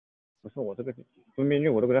不是我这个分辨率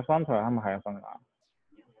我都给它算出来，他们还要算啥？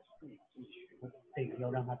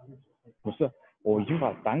不是，我已经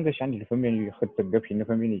把单个箱体的分辨率和整个屏的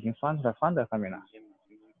分辨率已经算出来放在上面了。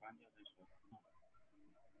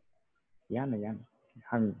一样的，一样的，你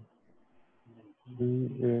看。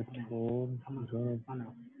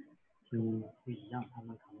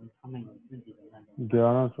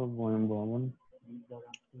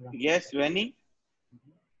Yes, Vinny.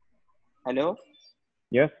 Hello.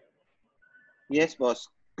 Yes. Yes, boss.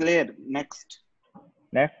 Clear. Next.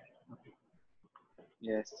 Next.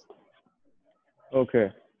 Yes.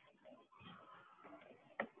 OK。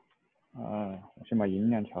我先把音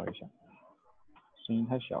量调一下，声音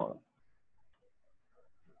太小了。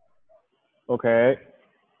OK。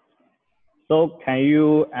So can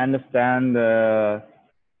you understand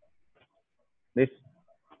this?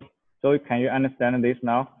 So can you understand this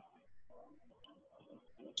now?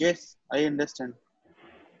 Yes, I understand.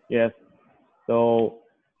 Yes. So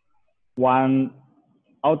one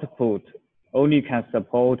output only can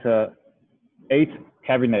support 8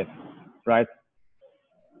 cabinets, right?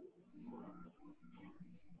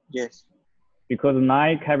 Yes. Because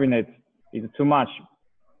 9 cabinets is too much.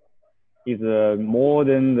 Is more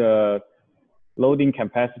than the loading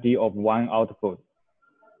capacity of one output.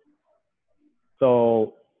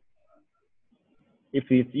 So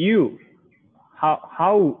if it's you,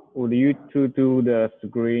 how would you to do the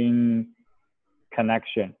screen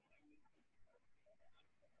connection?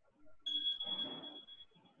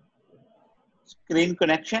 Screen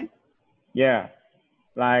connection? Yeah,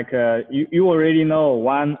 like you already know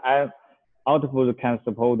one output can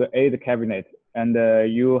support 8 cabinets, and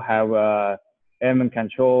you have M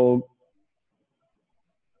control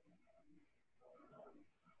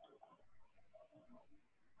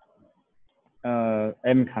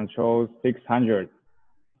M control 600.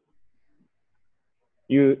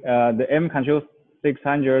 The M control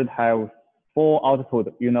 600 have 4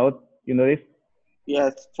 output. You know this?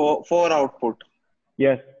 Yes, four output.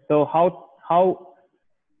 Yes. So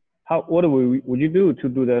what would you do to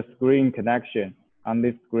do the screen connection on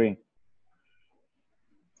this screen?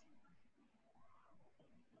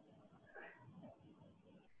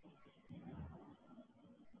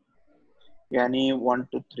 Yani 1,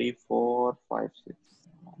 2, 3, 4, 5, 6.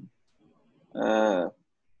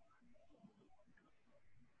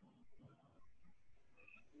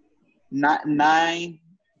 9.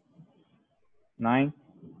 9.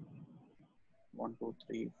 1, 2,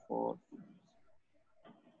 3, 4.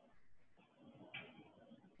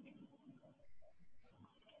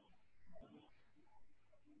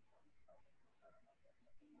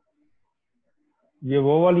 ये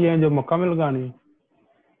वो वाली है जो मक्का में लगानी है?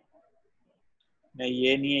 नहीं,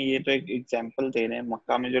 ये नहीं है, ये तो एक एग्जांपल दे रहे हैं।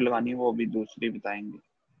 मक्का में जो लगानी है वो भी दूसरी बताएंगे।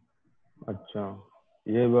 अच्छा,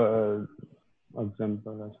 ये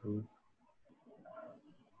एग्जांपल है। सही।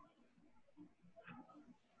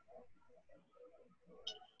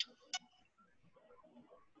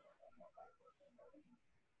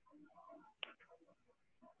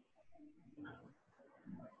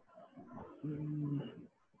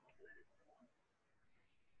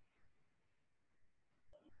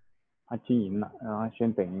它静音了，然后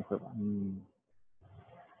先等一会儿吧。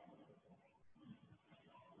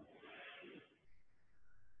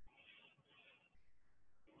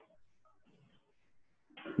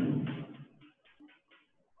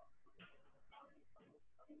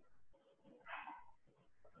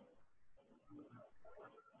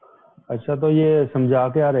अच्छा, तो ये समझा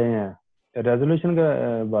के आ रहे हैं रेजोल्यूशन के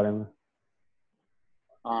बारे में?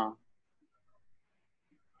 हाँ,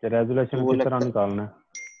 रेजोल्यूशन किस तरह निकालना है?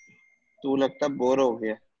 तू लगता बोर हो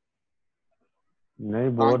गया। नहीं,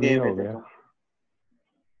 बोर नहीं हो गया।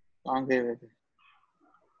 कहाँ गए हुए थे?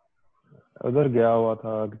 उधर गया हुआ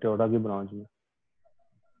था टियोटा की ब्रांच में।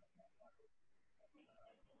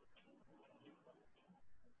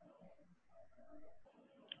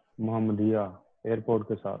 मोहम्मदिया एयरपोर्ट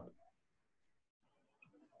के साथ।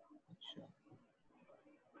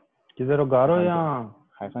 किधर हो, गारो या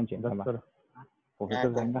还算简单吧？我说这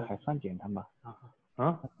个应该还算简单吧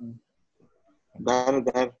？हाँ,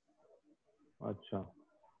 घर। अच्छा।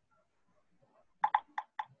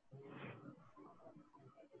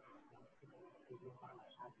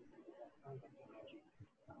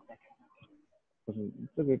不是，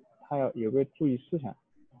这个它要有个注意事项，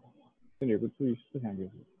这里有个注意事项就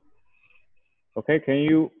是 ，OK, can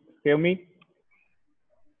you hear me?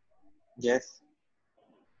 Yes.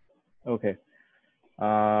 Okay.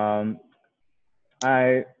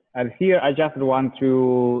 Here I just want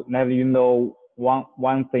to let you know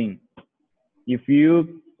one thing. If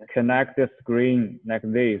you connect the screen like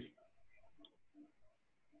this,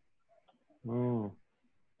 Oh,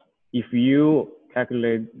 If you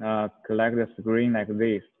calculate, collect the screen like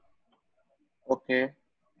this, Okay.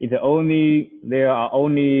 there are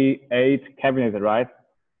only 8 cabinets, right?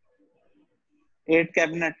 8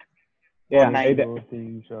 cabinet or Yeah, 9. 8. 2,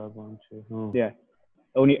 3, 4, 5, 6. Oh. Yeah,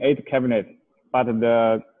 only 8 cabinets. But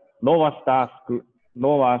the Nova's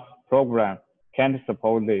program can't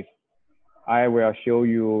support this. I will show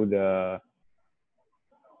you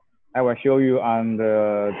on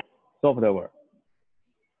the software.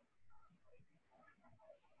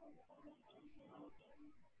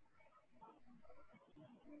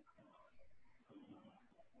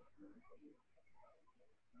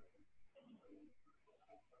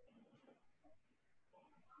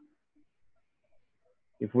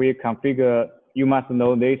 If we configure, you must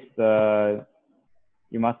know this.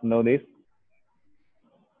 You must know this.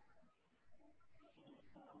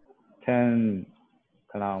 10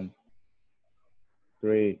 column,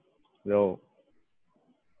 3 row.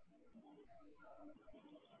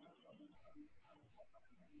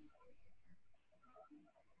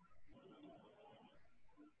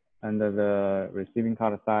 And the receiving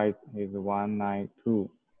card size is 192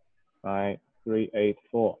 by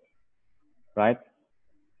 384, right?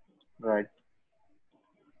 Right.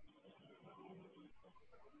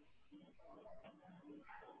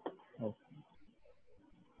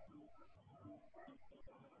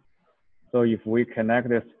 So if we connect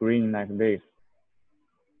the screen like this,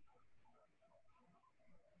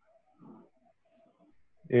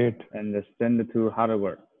 and send it to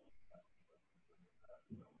hardware,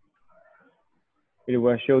 it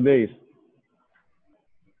will show this.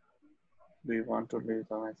 We want to read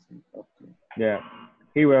the message. Okay. Yeah,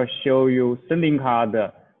 he will show you sending card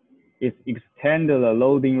is extend the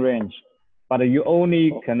loading range, but you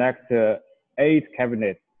only connect 8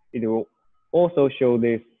 cabinets. It will also show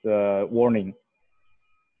this warning.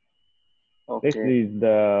 Okay. This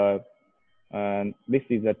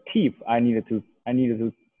is a tip I needed to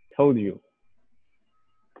told you.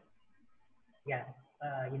 Yeah,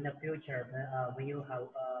 in the future, when you have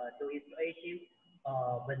do installation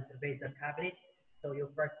with the cabinet, so you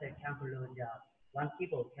first calculate one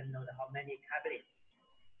keyboard can know how many cabinets.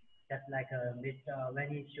 Just like when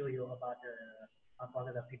he show you about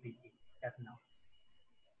the PPT just now.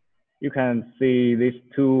 You can see these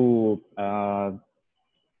two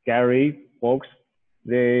Gary box.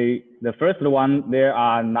 The first one, there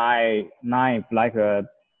are nine black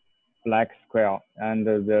square, and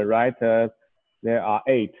the right there are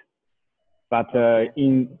 8. But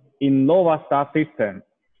in Nova Star system,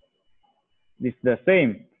 it's the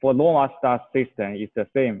same. For Nova Star system, it's the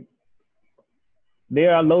same.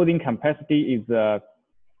 Their loading capacity is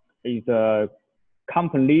a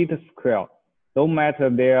complete square. Don't matter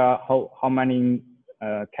there how many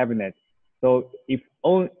cabinets. So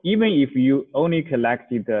even if you only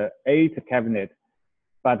collected 8 cabinets,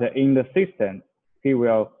 but in the system, he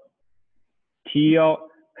will still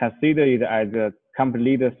consider it as a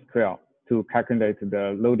complete square to calculate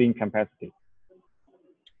the loading capacity.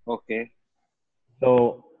 Okay.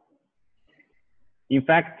 So in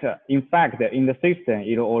fact, in the system,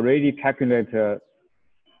 it already calculated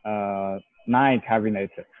 9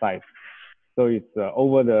 cabinet size. So it's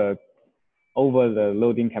over the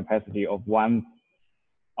loading capacity of one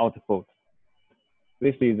output.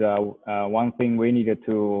 This is one thing we needed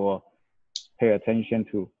to pay attention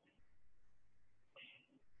to.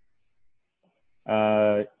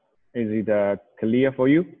 Is it clear for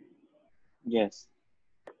you? Yes.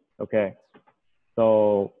 Okay.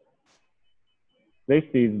 So this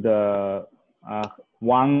is the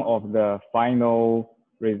one of the final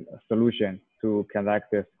solution to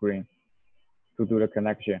connect the screen, to do the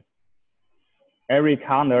connection. Every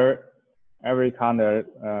corner,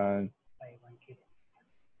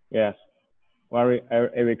 yes,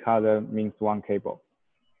 every color means one cable.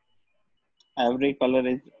 Every color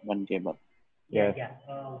is one cable. Yeah, Yes.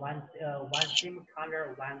 yeah. One same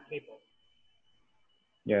color, one cable.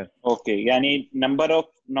 Yes. Okay. Yani number of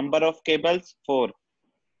cables 4.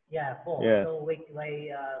 Yeah, 4. Yes. So we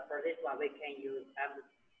for this one we can use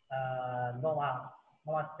Nova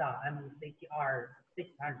Star MCTR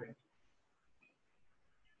 600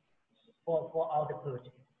 for output.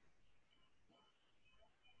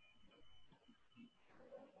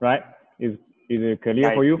 Right? Is it clear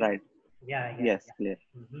Right, for you? right. Yeah, yeah. Yes, Yeah. clear.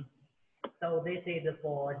 Mm-hmm. So this is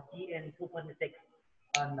for GN 2.6,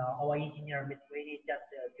 and our engineer Ms. Wei just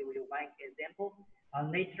give you one example.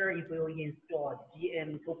 Later, if you install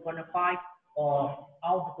GM 2.5 or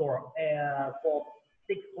outdoor for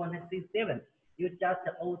 6.67, you just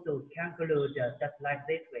also calculate just like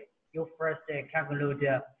this way. You first calculate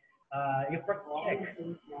you first check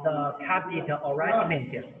the cabinet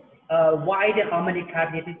arrangement. Wide how many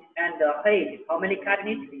cabinets and height how many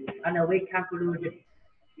cabinets, and we conclude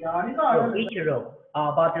for each row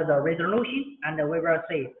about the resolution, and we will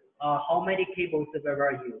say how many cables we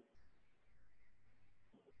will use.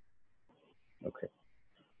 Okay.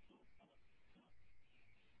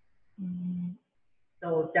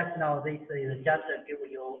 So just now this is just to give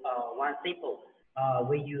you one sample.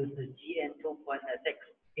 We use GN 2.6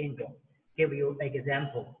 indoor. Give you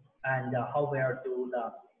example and how we are do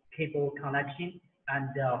the cable connection, and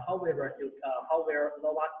how we will do how we are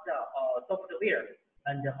load software,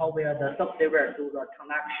 and how we are the software do the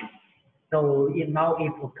connection. So now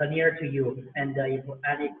if clear to you, and if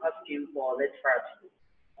any question for this part.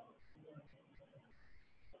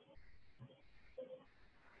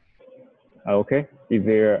 Okay. Is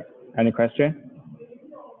there any question?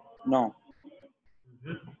 No.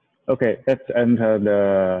 Okay, let's enter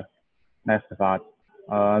the next part.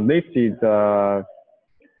 This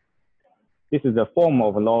is the form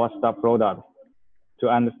of lower star product to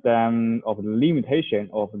understand of the limitation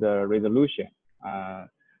of the resolution.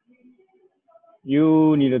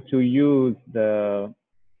 You need to use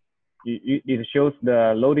it shows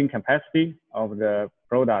the loading capacity of the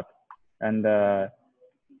product, and the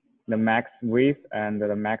max width and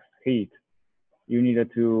the max heat. You need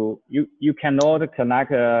to, you cannot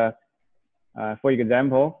connect, for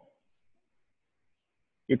example,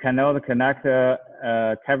 you cannot connect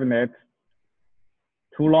a cabinet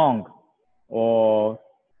too long or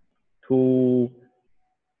too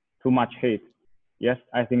much heat. Yes,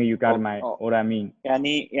 I think you got what I mean.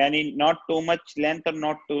 Yani not too much length or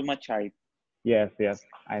not too much height. Yes,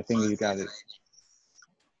 I think you got it.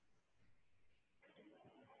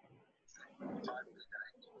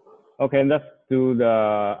 Okay, let's do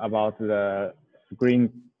about the screen.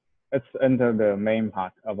 Let's enter the main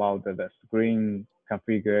part about the screen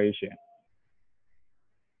configuration.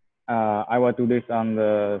 I will do this on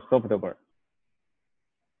the software.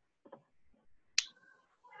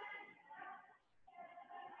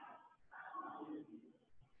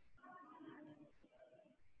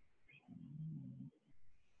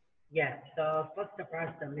 Yes, the first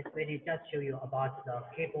part, Miss Winnie just show you about the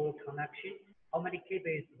cable connection. How many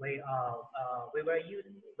cables we were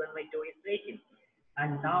using when we do installation,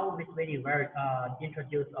 and now Miss Winnie will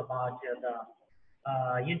introduce about the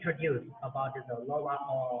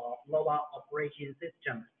lower operation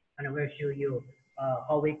system, and we'll show you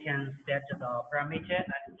how we can set the parameter,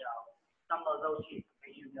 and some of those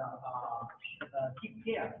information keep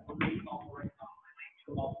care when we operate.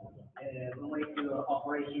 When we do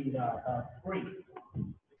operation the screen.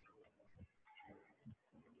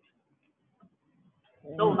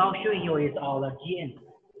 So now showing you is our GN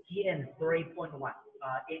 3.1.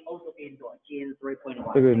 It also indoor GN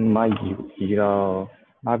 3.1。这个你把移到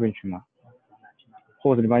那边去吗？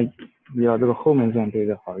或者你把移到这个后面，这样对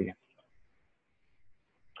着好一点。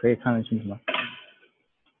可以看得清楚吗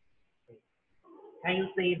 ？Can you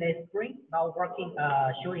see the screen now working?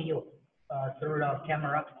 Showing you through the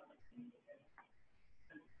camera.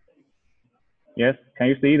 Yes, can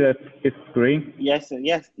you see the screen? Yes,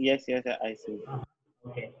 I see.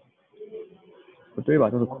 Okay. 不对吧？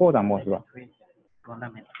这是扩展模式吧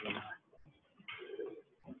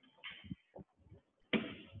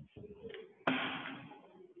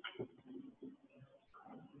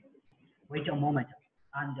？Wait a moment,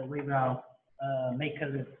 and we will make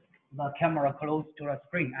the camera close to the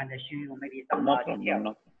screen and show you maybe some details.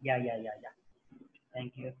 No. Yeah.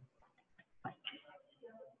 Thank you.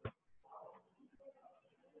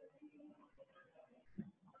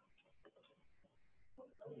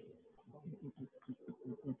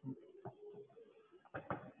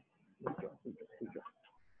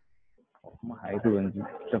我们还有一个问题，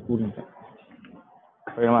在固定上，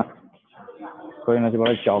可以了吗？可以了，就把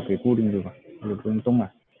它脚给固定住吧，就不用动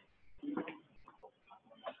了。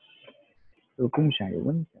这个共享有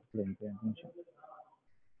问题，不能这样共享。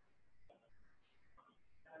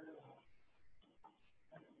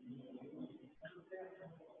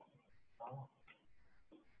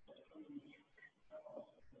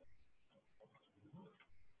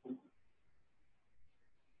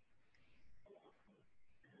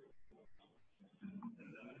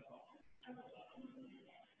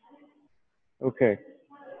Okay.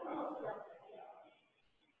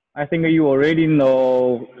 I think you already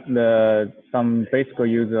know some basic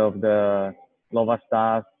use of the Lova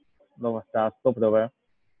Star software.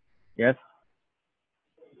 Yes.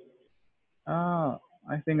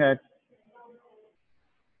 I think I.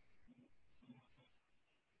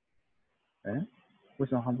 哎，为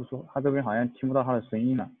什么他不说？他这边好像听不到他的声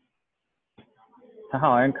音了。他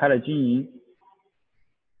好像开了经营，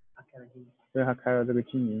他开了经营，对，他开了这个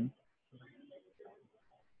经营，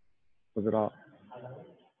不知道，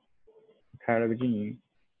开了个经营。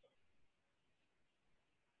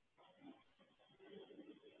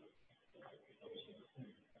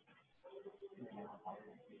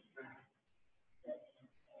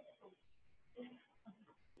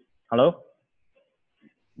Hello?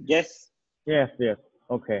 Yes. Yes, yes.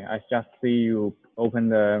 Okay, I just see you open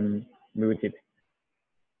the muted.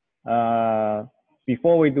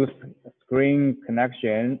 Before we do screen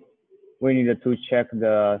connection, we need to check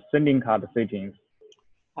the sending card settings.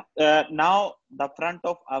 Now the front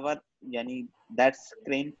of our yani that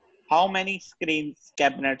screen, how many screens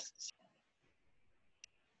cabinets?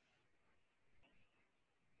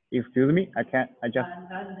 Excuse me, I just.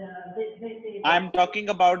 I am talking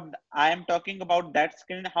about that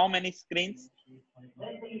screen. How many screens?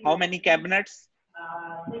 How many cabinets?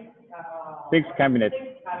 Six cabinets.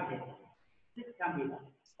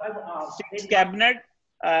 Six cabinet,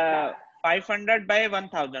 500 by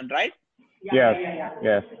 1000, right? Yes,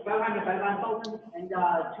 yes. 500 and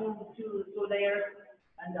two layers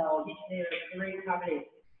and each layer 3 cabinets.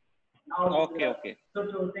 Now Okay.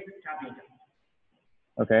 total 6 cabinets.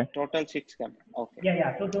 Okay. Total 6 cabinets. Okay.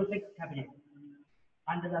 Yeah, total 6 cabinets.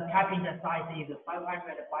 And the cabinet size is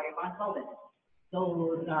 500 by 1000.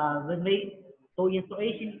 So when we do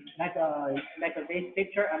installation like this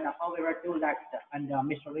picture and how we will do that, and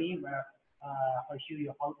Mr. Lee will show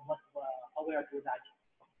you how we will do that.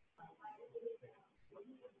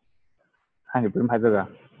 看你不用拍这个。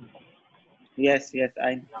Yes,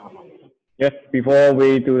 I know. Yes, before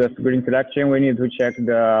we do the screen selection, we need to check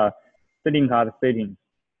the sending card settings.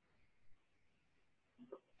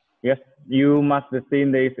 Yes, you must have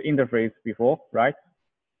seen this interface before, right?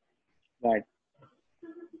 Right.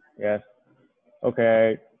 Yes.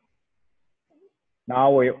 Okay.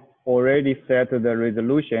 Now we already set the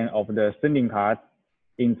resolution of the sending card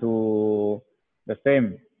into the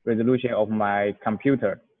same resolution of my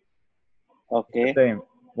computer. Okay. The same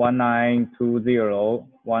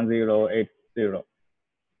 19201080.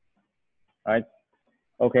 Right?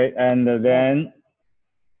 Okay, and then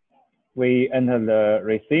we enter the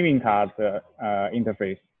receiving card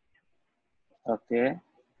interface. Okay.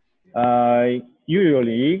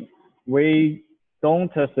 Usually, we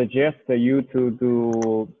don't suggest you to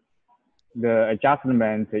do the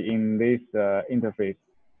adjustment in this interface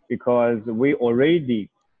because we already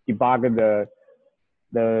debugged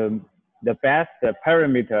the best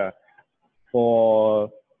parameter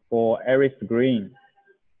for every screen.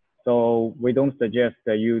 So we don't suggest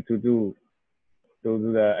you to do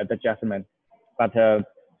the adjustment, but there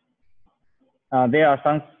are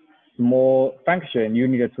some small function you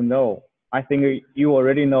need to know. I think you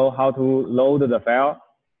already know how to load the file,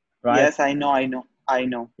 right? Yes, I know.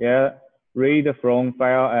 Yeah, read from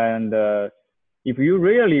file, and if you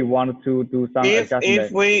really want to do some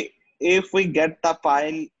adjustment. If we get the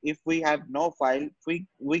file, if we have no file,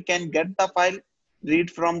 we can get the file, read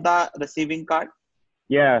from the receiving card.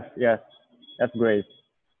 Yes, that's great.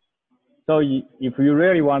 So if you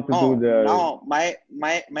really want to do the. No, my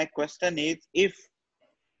question is, if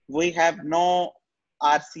we have no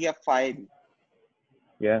RCF file.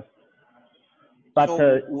 Yes. But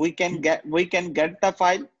so we can get the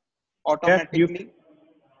file automatically. Yes,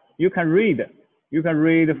 you can read. You can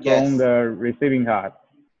read from the receiving card.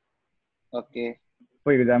 Okay.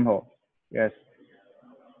 For example, yes,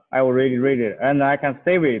 I already read it, and I can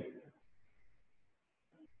save it.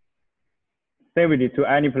 Save it to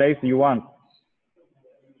any place you want.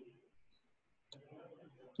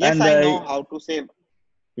 Yes, and, I know how to save.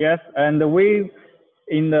 Yes, and we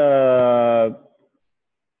send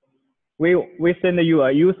you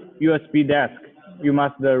a USB disk. You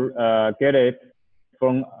must get it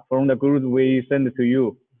from the group we send to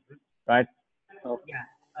you, right? Okay.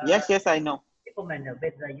 Yes, I know. Implement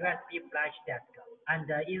with the USB flash disk, and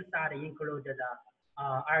inside include the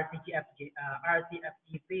RCFG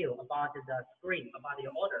field about the screen, about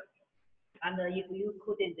your order. And if you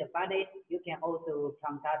couldn't find it, you can also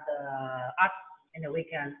contact us, and we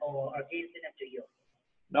can again send it to you.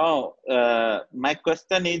 No, my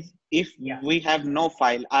question is, if we have no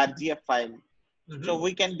file, RGF file, so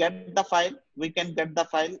we can get the file. We can get the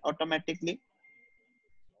file automatically.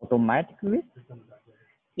 Automatically?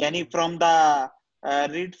 Yani from the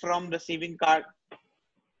read from receiving card.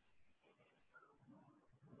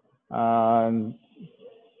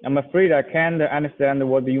 I'm afraid I can't understand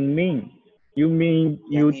what you mean. You mean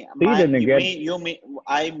you didn't get?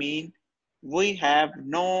 I mean, we have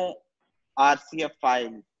no RCF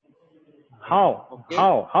file. How? Okay.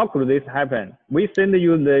 How could this happen? We send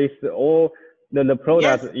you this all the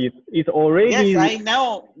product Yes. is already. Yes, I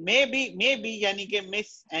know. Maybe yani ke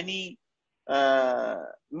miss any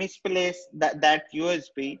misplace that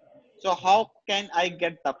USB. So how can I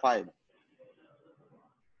get the file?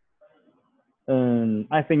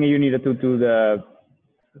 I think you need to do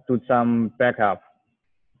some backup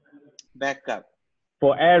Backup.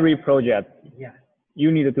 for every project. Yeah.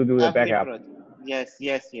 You need to do the Every backup. project. Yes,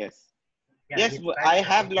 yes, yes. Yeah, Yes, it's I better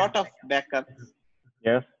have we lot can of backups.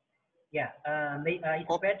 Yes. Yeah,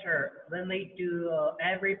 it's better when we do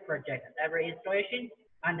every project, every installation,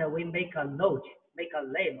 and we make a note, make a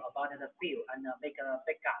name about the field, and make a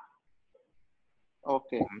backup.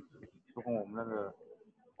 Okay. 就跟我们那个，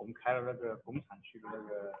我们开了那个工厂区的那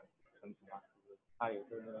个城市嘛，它有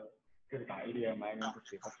个就是打 ADMI 跟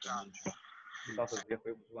写它存进去，你到时候直接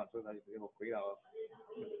回图书馆之后，它就直接回到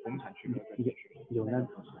工厂区的那个地区。有那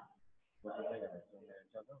不是那个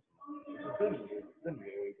叫这什么？这里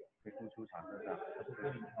也有一个可以输出厂身上，它是这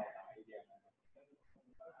里靠打 ADMI，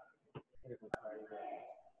 这个是它一个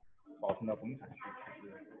保存到工厂区，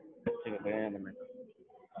就是这个和样的那个。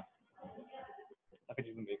那个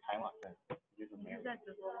就是没开嘛，对，就是没有。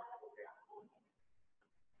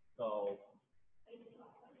So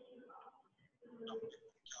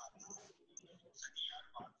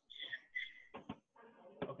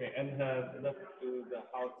okay, and let's do the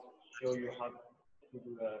show you how to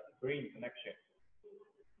do the screen connection.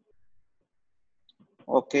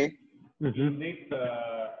 Okay. In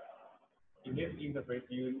this interface,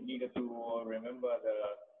 you need to remember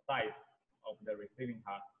the size of the receiving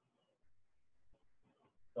card.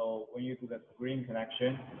 So when you do the screen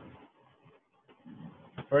connection,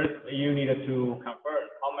 first you need to confirm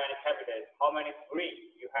how many cabinets, how many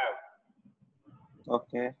screens you have.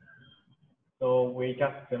 Okay. So we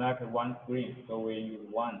just connect one screen, so we use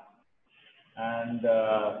one. And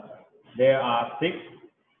there are 6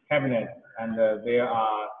 cabinets, and there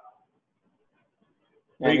are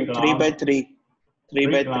 3 by 3. 3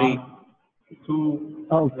 by 3. 2.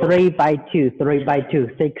 Oh, 3 by 2, 3 by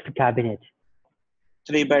 2, 6 cabinet.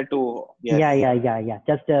 3 by 2. Yes. Yeah.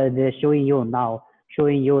 Just they're showing you now.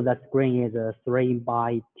 Showing you the screen is 3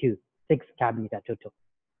 by 2, 6 cabinet total.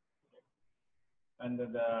 And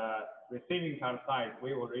the receiving card size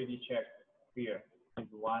we already checked here is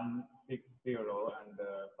 160 and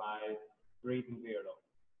 5320.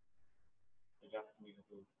 You just need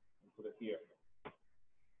to put it here.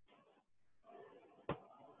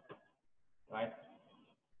 Right.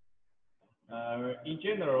 In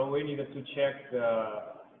general, we need to check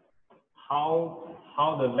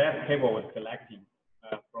how the left cable was collecting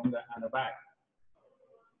from the back.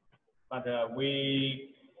 But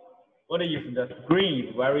what if the screen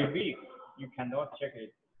is very big? You cannot check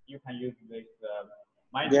it. You can use this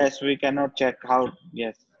mapping. Yes, we cannot check how.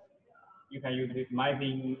 Yes. You can use this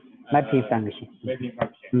mapping function. Mapping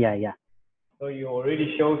function. Yeah. So it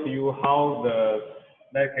already shows you how the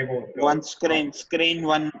left cable goes. One screen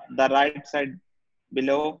one, the right side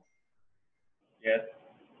below. Yes.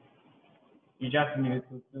 You just need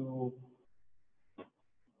to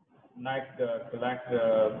select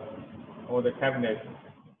all the cabinets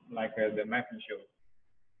like the mapping shows.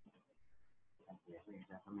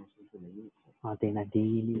 啊，对，那第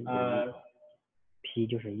一P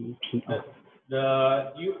就是一 P 啊。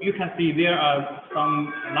You can see there are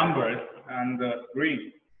some numbers on the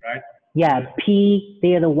screen, right? Yeah, P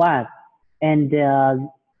there's one, and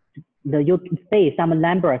you see some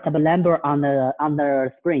number on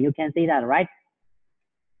the screen. You can see that, right?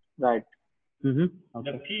 Right. Okay.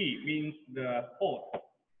 The P means the port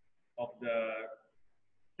of the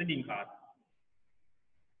sending card.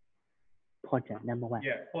 Port number 1.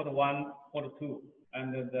 Yeah, port 1, port 2,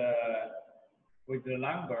 and with the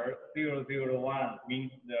number 001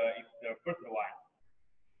 means it's the first one.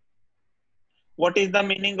 What is the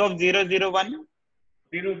meaning of 001?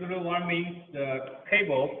 001 means the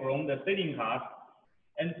cable from the sending card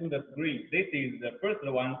into the screen. This is the first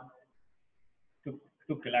one to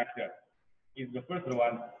collect. Is the first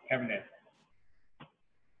one cabinet.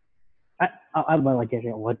 我解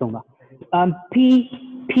释，我懂了。P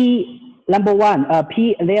number 1,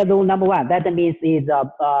 P there's no number 1. That means is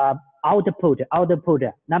output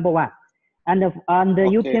number 1, and okay.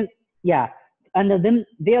 You can and then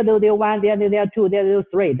there 1, there 2, there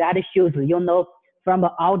 3. That shows from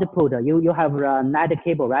the output you have a NAT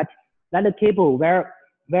cable, right? That cable where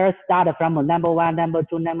start from number 1, number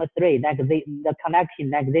 2, number 3, like the connection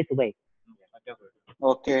like this way.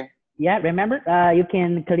 Okay. Yeah, remember? You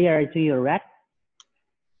can clear it to your right.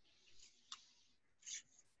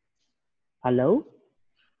 Hello?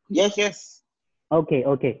 Yes.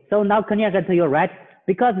 Okay. So now connect to your right,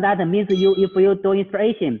 because that means if you do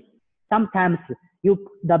installation, sometimes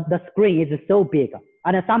the screen is so big,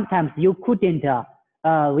 and sometimes you couldn't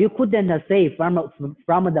see from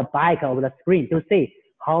the back of the screen to see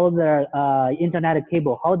how the internet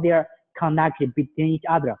cable, how they're connected between each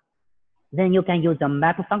other. Then you can use the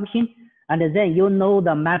map function, and then you know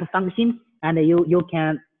the map function, and you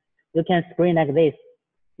can screen like this,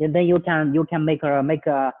 and then you can make a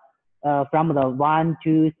from the 1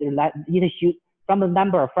 2 3, like it shows from the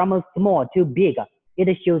number from small to big.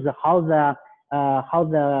 It shows how the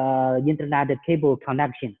internet cable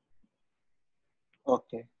connection.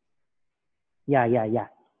 Okay. Yeah.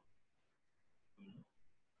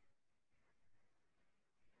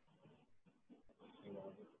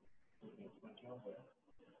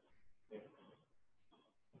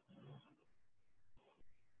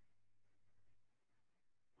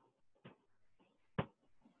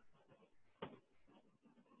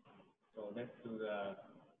 So let's do the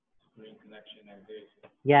screen connection like this.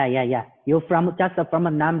 Yeah. You just from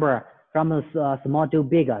a number from small to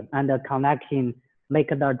big, and the connection make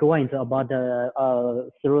the drawings about the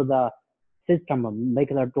through the system, make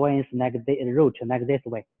the drawings like the route like this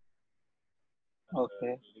way.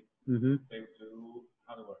 Okay. Save to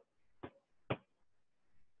hardware.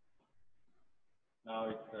 Now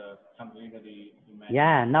it's completely imagined.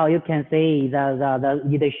 Yeah, now you can see the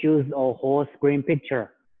it shows a whole screen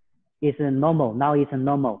picture. It's normal. Now it's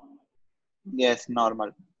normal. Yes,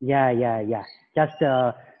 normal. Yeah. Just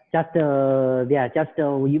when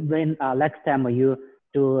next time you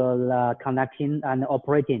do connection and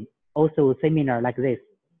operating, also similar like this.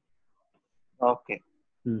 Okay.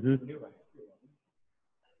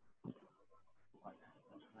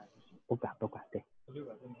不管，对。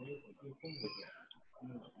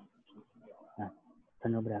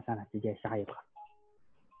分钟不了，算了，直接下一个。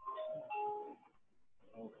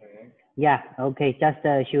Okay. Yeah. Okay. Just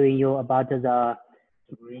showing you about the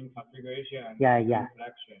Screen configuration and yeah.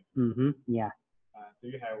 selection. Yeah. Do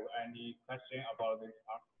you have any question about this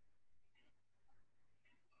part?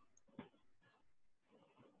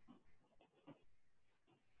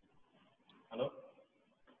 Hello?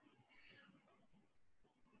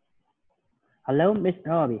 Hello, Mr.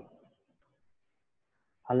 Robbie.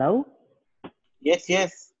 Hello? Yes.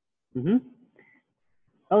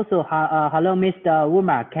 Also, hello, Mr.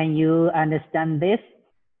 Umar. Can you understand this?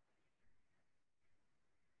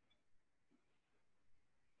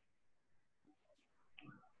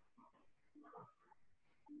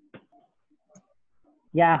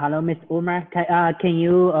 Yeah, hello, Mr. Umar. Can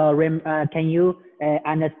you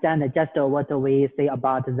understand just what we say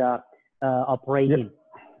about the operating?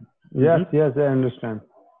 Yes, I understand.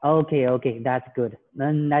 Okay, that's good.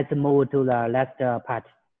 Then let's move to the last part.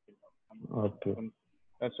 Okay.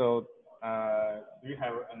 So, do you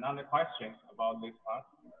have another question about this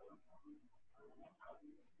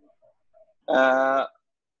part?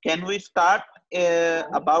 Can we start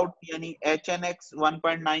about any HNX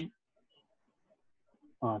 1.9?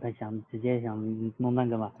 Oh, 他想直接想弄那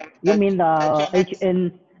个嘛 ？You mean the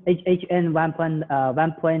HN 1.8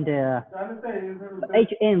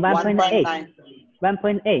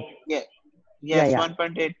 1.8? Yes, Yeah.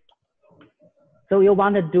 1.8. So you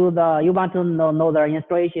want to know the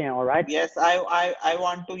installation, all right? Yes, I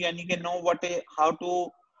want to know how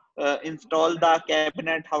to install the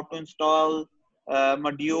cabinet, how to install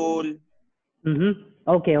module.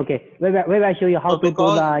 Okay. We will show you how to do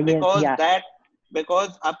the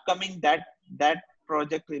because upcoming that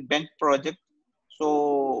project, bank project.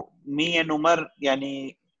 So me and Umar,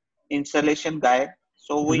 installation guy.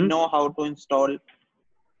 So we know how to install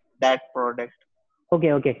that product.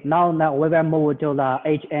 Okay. Now we will move to the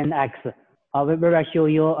HNX. We will show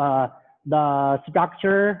you the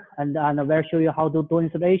structure and we will show you how to do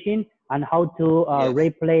installation and how to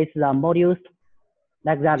replace the modules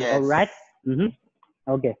like that. Yes. All right?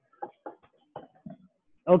 Okay.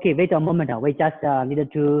 Wait a moment. We just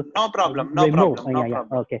needed to no problem. remove.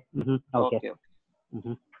 Okay. Okay.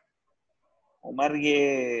 Umar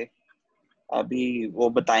ये अभी वो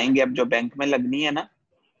बताएंगे अब जो bank में लगनी है ना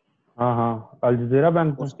हाँ अलजजीरा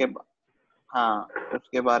बैंक उसके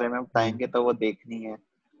बारे में बताएंगे तो वो देखनी है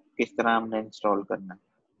किस तरह हमने इंस्टॉल करना है।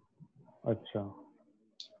 अच्छा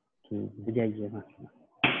ठीक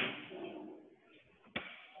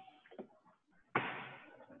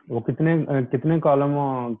वो कितने कॉलम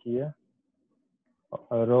की है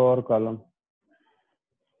रो और कॉलम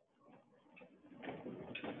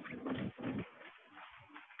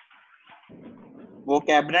वो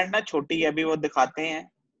कैबिनेट ना छोटी है अभी वो दिखाते हैं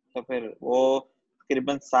तो फिर वो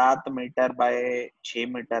तकरीबन 7 मीटर बाय 6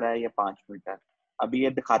 मीटर है या 5 मीटर अभी ये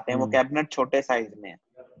दिखाते हैं वो कैबिनेट छोटे साइज में है।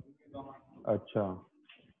 अच्छा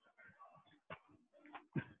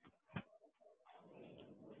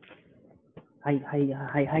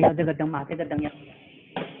还要这个灯吗？这个灯要。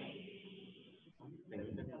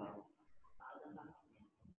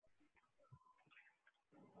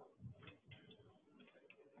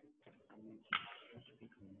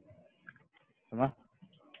什么？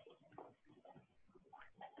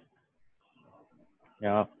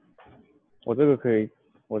有，我这个可以，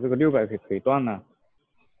我这个600可以断了。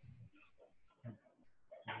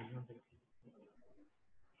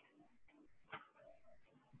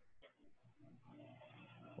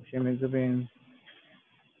我下面这边。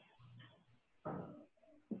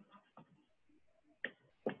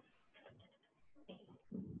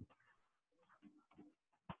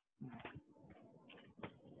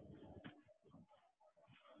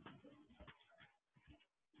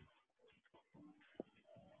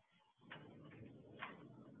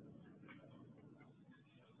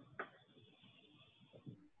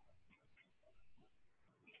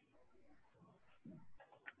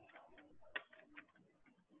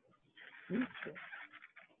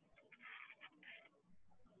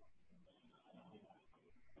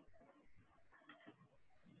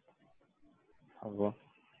差不多，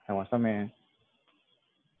再往上面，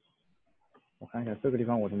我看一下这个地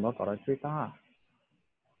方我怎么搞到最大？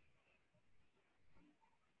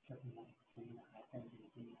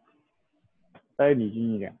再离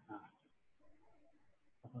近一点。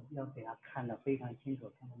要给他看得非常清楚，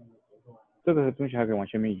看到那个节奏啊。这个东西还可以往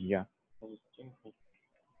前面移啊。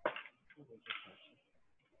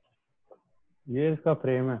ये इसका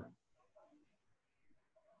फ्रेम है।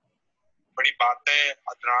 बड़ी बात है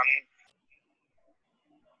अदनान,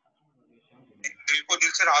 दिल को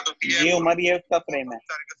दिल से राहत होती है। ये उमर ये उसका फ्रेम है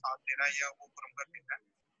के साथ देना या वो पूरा कर देना है।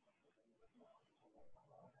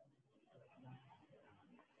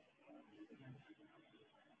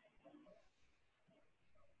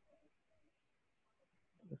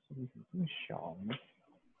这么小吗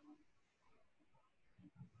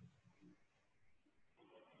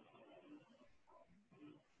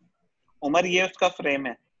？उमर ये उसका फ्रेम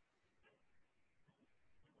है।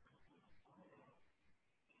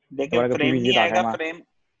 देखिए फ्रेम नहीं आएगा,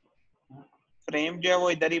 फ्रेम जो है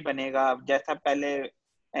वो इधर ही बनेगा जैसा पहले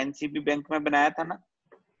एनसीबी बैंक में बनाया था ना।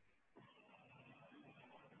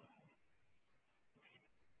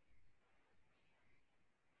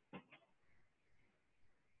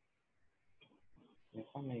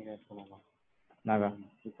哪个？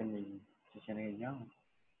就跟你之前那个一样。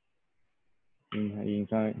影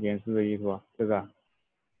上演示的意图，这个。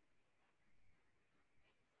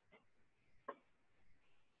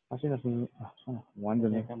他现在是啊，算了，完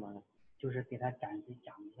整的。干嘛呢？就是给他讲一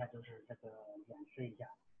下，就是这个演示一下。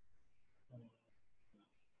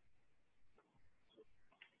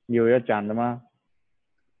有要讲的吗？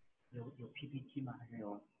有 PPT 吗？还是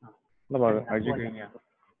有啊？那把耳机给你啊。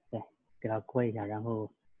对，给他过一下，然后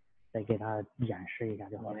再给他演示一下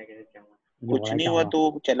就好了。कुछ नहीं हुआ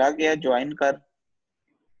तो चला गया, ज्वाइन कर।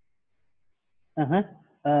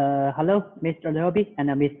 Hello, Mr. Leobi and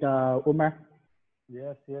Mr. Umar.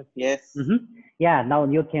 Yes. Yeah, now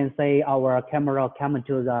you can see our camera come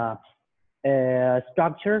to the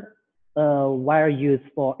structure wire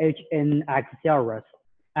used for HNX servers.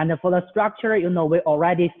 And for the structure, we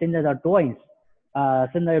already send the drawings,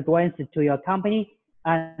 to your company,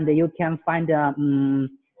 and you can find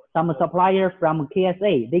some supplier from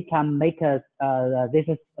KSA. They can make this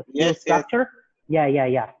structure. Yes.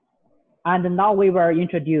 Yeah. And now we will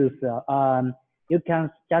introduce. You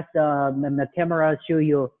can just the camera show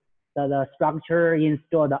you the structure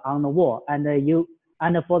installed on the wall, and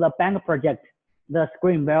for the bank project, the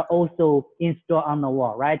screen will also install on the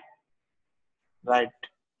wall, right? Right.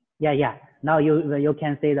 Yeah. Now you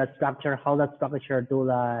can see the structure, how the structure do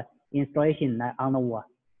the installation on the wall.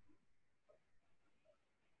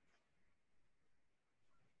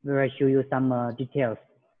 We will show you some details.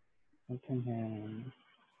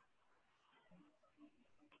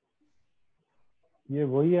 ये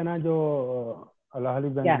वही है ना जो अलाहाली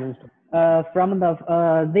bank में from the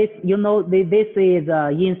this this is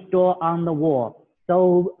installed on the wall,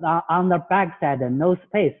 so on the back side no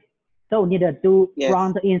space, so need to do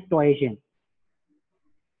front installation.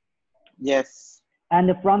 Yes.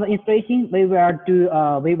 And from the installation we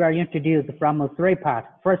will introduce from 3 parts.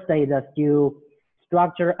 First is to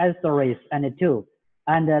structure accessories and tool,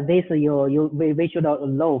 and this we should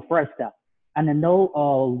know first and know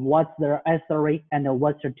what's their accessory and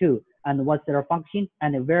what's their tool and what's their function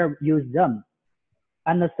and where use them.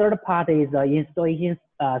 And the third part is the installation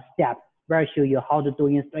step, where show you how to do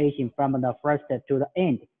installation from the first to the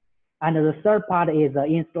end. And the third part is the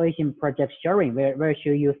installation project sharing, where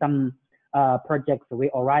show you some projects we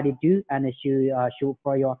already do and show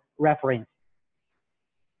for your reference.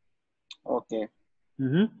 Okay.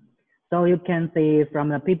 So you can see from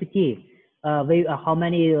the PPT, how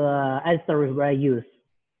many accessories were used.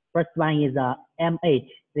 First one is the M8.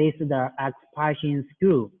 This is the expansion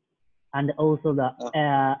screw, and also the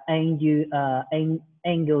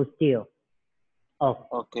angle steel. Oh.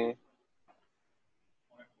 Okay.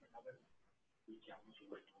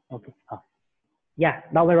 Okay. Yeah.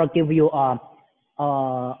 Now we will give you a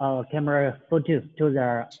camera photo to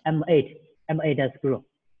the M8 screw.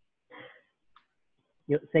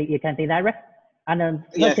 You can see that, right? And then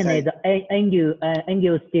second is the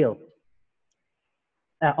angle steel.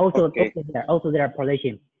 Also their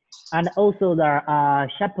position, and also the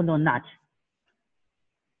sharpener nut.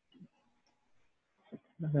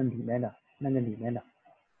 那个里面的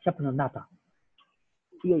sharpener nut，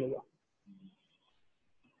 有，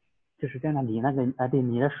就是在那里那个对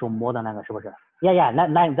你的手摸的那个是不是 ？Yeah,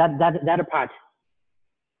 that part.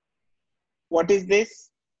 What is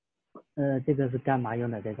this? 这个是干嘛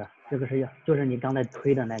用的？这个是就是你刚才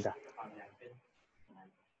推的那个。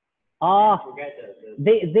Oh,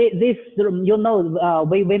 this you know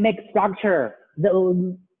we make structure.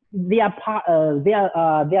 They are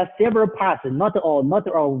several parts, not all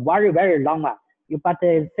very long one. But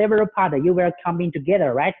several parts you will combine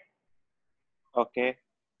together, right? Okay.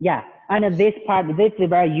 Yeah, and this is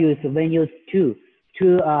very used when you two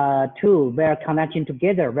were connecting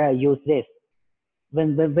together. Where use this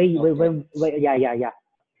when yeah.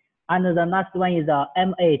 And the last one is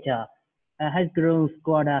M8 has grown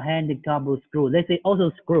squad hand cable screw. This is also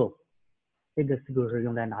screw. 这个 screw 是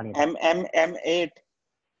用在哪里的 M8.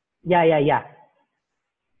 Yeah.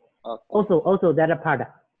 Okay. Also that part.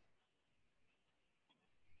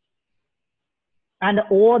 And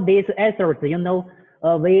all these accessories, you know,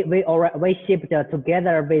 we shipped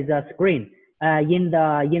together with the screen. In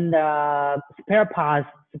the spare parts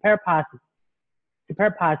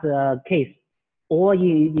case, or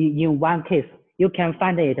in one case, you can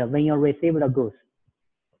find it when you receive the goods.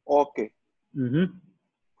 Okay.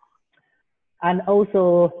 And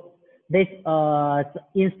also this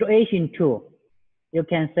installation tool, you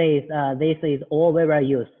can say this is all very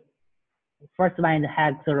used. First one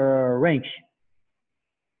has a wrench.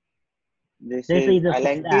 This is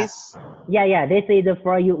like this. Yeah. This is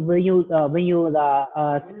for you when you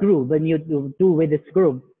screw, when you do with the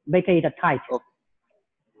screw, make it tight.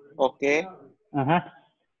 Okay.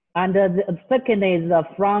 And the second is the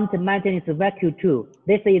front maintenance vacuum tool.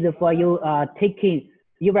 This is for you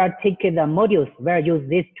you will take the modules where use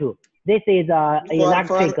this tool. This is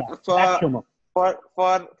electric vacuum. For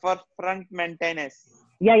front maintenance.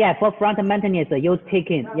 Yeah, for front maintenance you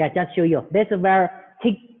taking. Yeah, just show you. This is where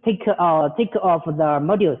take off the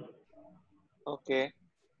modules. Okay.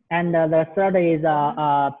 And the third is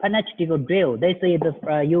penetrative drill. This is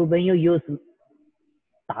when you use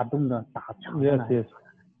打洞的打长的。Yes.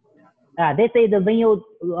 This is when you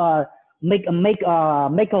make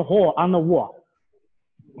a hole on the wall.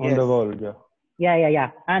 On the wall, yeah.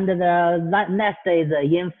 Yeah. And the next is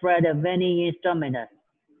infrared vending instrument.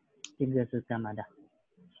 这个是干嘛的？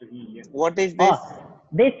 What is this?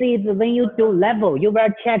 This is when you do level, you will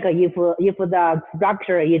check if the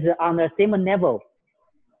structure is on the same level.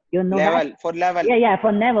 You know level, that? for level. Yeah,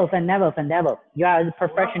 for level. You are a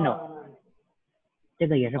professional. 这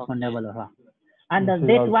个也是 for level 的是吧？ And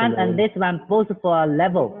this one both for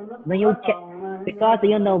level. When you check, because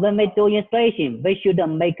you know when we do installation, we should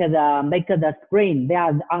make the screen they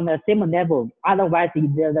are on the same level. Otherwise,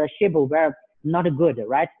 the shape will not good,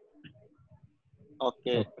 right?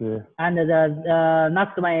 Okay. And the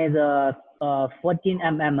next one is 14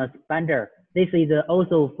 mm expander. This is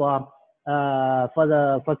also for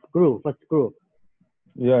screw.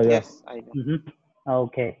 Yeah. Yes, I know.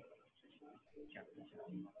 Okay.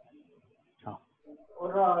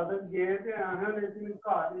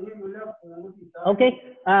 Okay.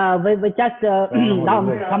 We just now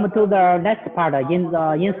come to the next part in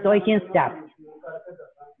the installation step.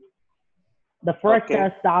 The first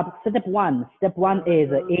step one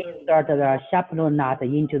is insert the sharpener nut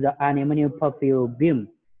into the aluminum profile beam.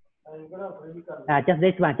 Just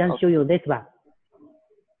this one, just show you this one.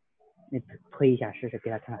 你推一下试试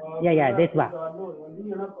给他看。Yeah, this one.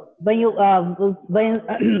 When you when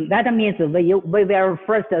that means we will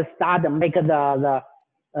first start make the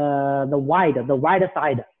wide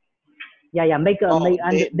side. Yeah, make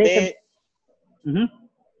this.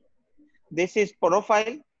 This is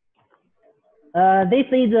profile. This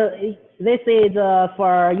is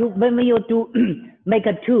for you when you do make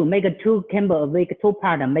a two cable, make two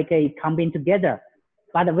part, make it combine together.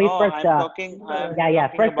 But we first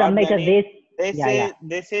first make this.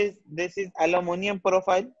 This is aluminum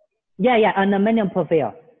profile. Yeah, aluminum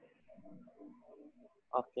profile.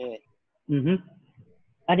 Okay.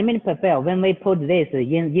 Admin profile, when we put this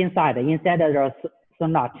inside the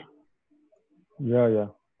sonot. Yeah.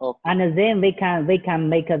 Okay. And then we can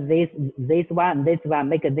make this one,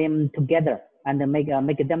 make them together and make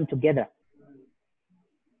them together.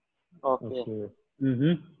 Okay.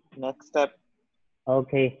 Next step.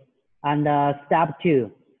 Okay. And step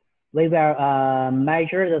 2, we will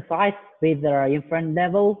measure the size with the infrared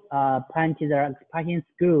level, punch the expansion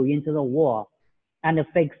screw into the wall, and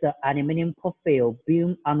fix the aluminum profile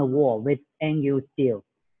beam on the wall with angle steel.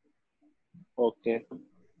 Okay.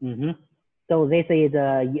 So this is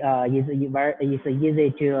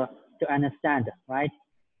easy to understand, right?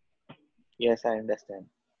 Yes, I understand.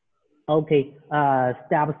 Okay.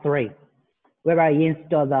 Step 3, we will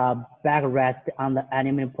install the backrest on the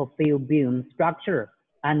aluminum profile beam structure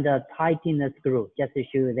and tighten the screw. Just to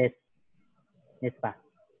show you this one.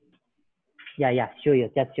 Yeah. Show you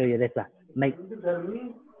this one.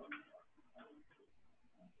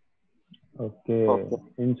 Okay.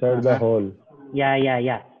 Inside the hole.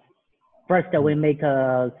 Yeah. First, we make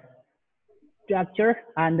a structure,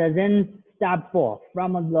 and then step 4,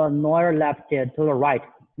 from the lower left to the right,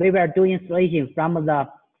 we will do installation from the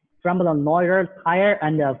lower tire,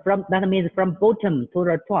 and that means from bottom to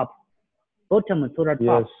the top.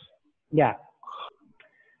 Yes. Yeah.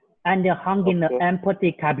 And hanging the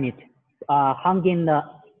empty cabinet.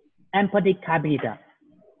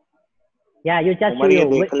 Yeah, you just show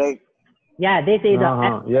you. Yeah, this is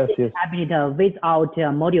the yes. cabinet without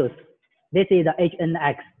modules. This is the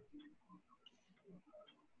HNX.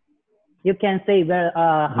 You can see where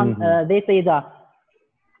this is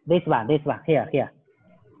this one here.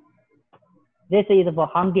 This is for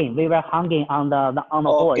hanging. We were hanging on the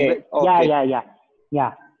hole. Okay.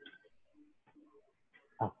 Yeah.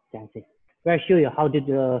 Oh, can see. We'll show you how to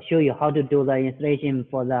do the installation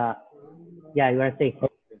for the. Yeah, you will see.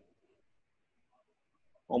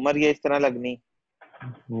 Umar ये इस तरह लगनी.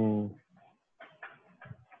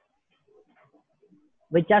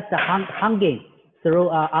 We just hanging through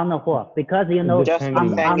on the hole, because on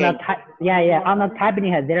the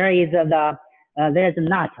cabinet there is there's a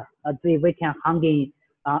nut. We can hanging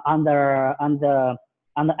on the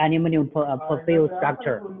aluminum profile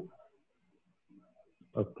structure.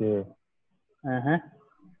 Okay.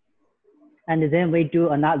 And then we do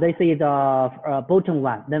another. This is the bottom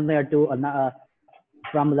one. Then we'll do another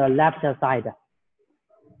from the left side.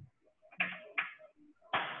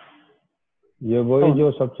 ये वही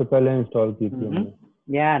जो सबसे पहले install की थी हमने.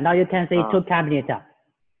 Yeah, now you can see 2 cabinets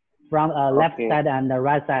from left side and the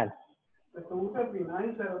right side.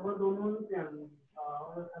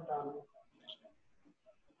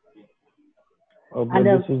 Okay, and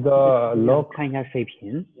this is the lock.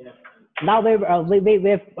 Now we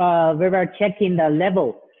were checking the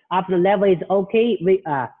level. After the level is okay,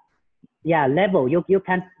 level. You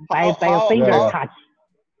can by your finger touch.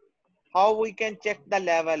 How we can check the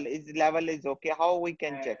level? Level is okay? How we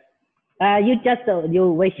can check? You just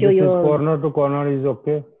we show this you. Corner to corner is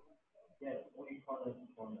okay.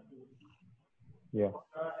 Yeah.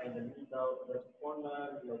 And the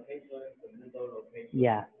corner location, the middle location.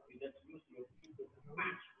 Yeah. You just use your finger to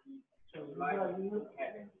reach. So like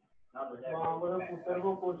now the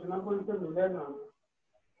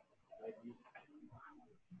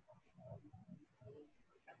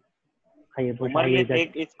Umar ये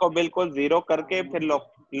एक इसको बिल्कुल 0 करके फिर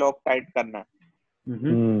lock tight करना.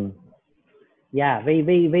 Yeah,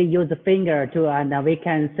 we use the finger to and we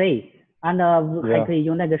can see and 还可以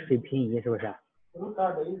用那个水平仪，是不是？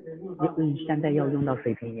现在要用到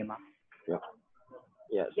水平仪吗？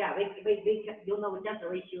 Yes. Yeah, we can just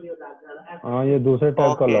show you that. हाँ, ये दूसरे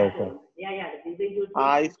टाइप का लॉक है.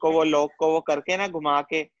 हाँ, इसको वो लॉक को वो करके ना घुमा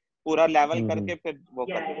के पूरा लेवल करके फिर वो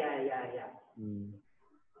कर. Yeah.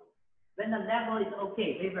 When the level is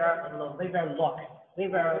okay, we will lock. We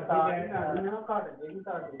will lock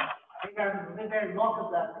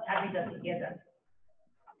the cabinet together.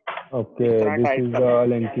 Okay, this is the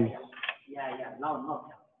linking. Yeah.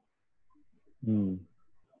 Now.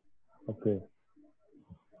 Okay.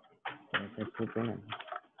 This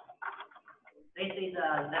is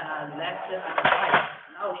left and right.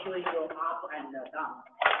 Now showing you up and down.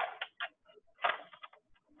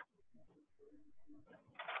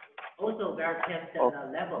 Also, we are testing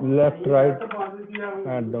the level. Left, right,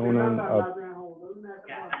 and down and up.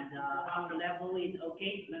 Yeah, and on the level is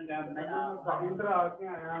okay. Then we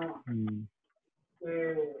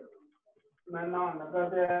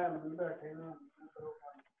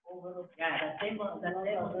yeah, the same step,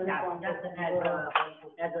 just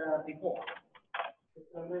as before. They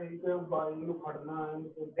can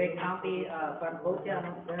be from bottom,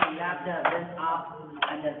 then left, then up,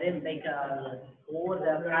 and then make all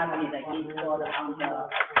the cabinet installed on the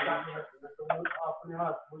structure.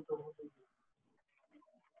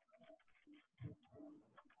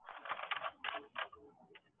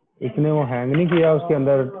 इसने वो hang नहीं किया, उसके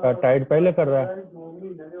अंदर tight पहले कर रहा है।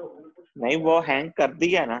 नहीं, वो हैंग कर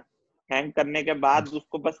दिया ना, हैंग करने के बाद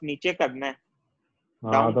उसको बस नीचे करना है,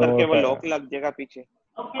 डाउन तो करके वो लॉक लग जाएगा पीछे।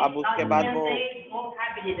 अब उसके बाद वो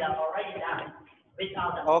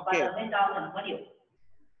okay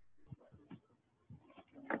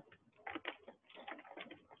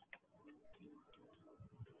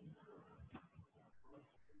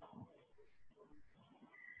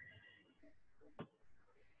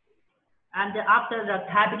And after the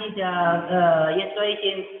cabinet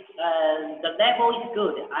installation, the level is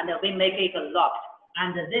good, and we make it locked,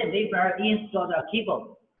 and then we will install the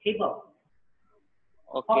cable,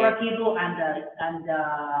 power cable, and data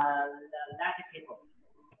cable.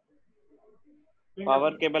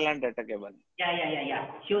 Power cable and data cable. Yeah.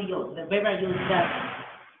 Show you. We will use that.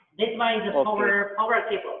 This one is the power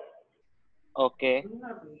cable. Okay.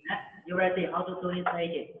 You will see how to do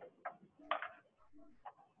installation.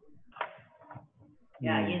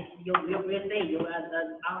 Yeah, you will see you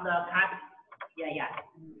on the card. Yeah.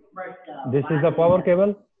 First. This is the power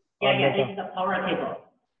cable. Yeah, this is the power cable.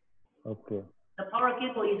 Okay. The power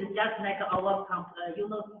cable is just like our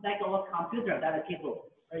like our computer that cable.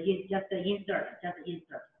 It's just insert.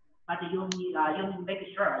 But you make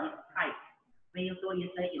sure it's tight. When you do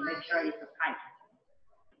installation, make sure it's tight.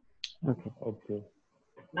 Okay.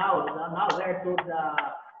 Now where to the.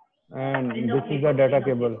 And this is the data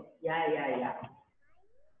cable. Yeah.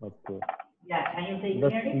 Okay. Yeah, can you see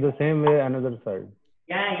clearly? The same way another side.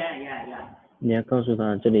 Yeah. 你要告诉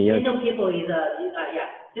他这里要 Signal cable is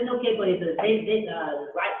signal cable is this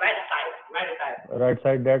right side. Right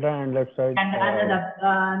side data and left side.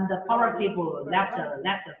 And the power cable left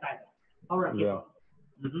side. Power cable. Yeah.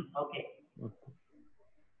 Okay.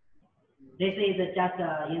 This is just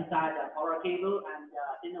inside the power cable and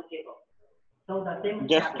signal cable. So the same.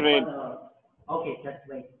 Just wait. Okay, just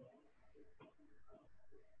wait.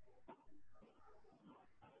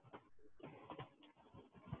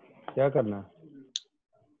 क्या करना है?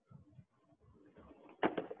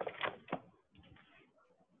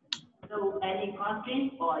 So any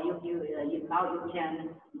constraint, or you now you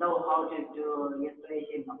can know how to do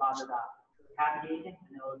installation about the cabinet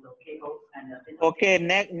and also cable and Okay,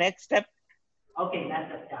 next step. Okay, that's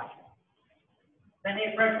the step. When we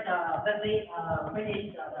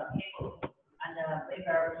finish the cable and we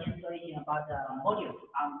will installation about the module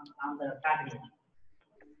on the cabinet.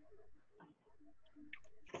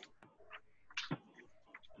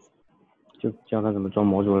就教他怎么装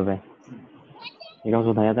模组了呗。你告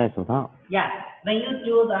诉他要戴手套。Yeah, when you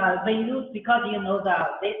because you know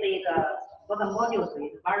this is for the modules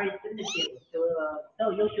is very sensitive, so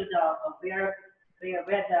you should wear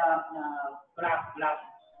the gloves.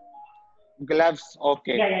 Gloves,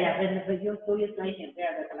 okay. Yeah. When you do installation,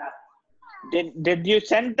 wear the gloves. Did you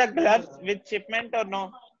send the gloves with shipment or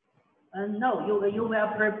no? No, you will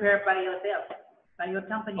prepare by yourself, by your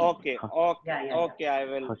company. Okay. Yeah. Okay,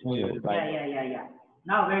 we will buy. Yeah.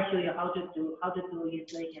 Now we'll show you how to do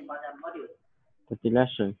installation for the module. The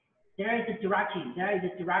direction. There is a direction.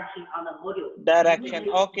 On the module. Direction.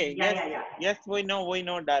 Okay. Yeah. Yes, we know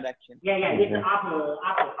direction. Yeah. It's up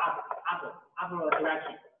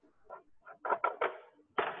direction.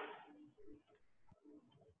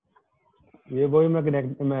 ये वही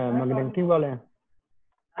magnetic वाले हैं.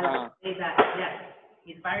 Yes.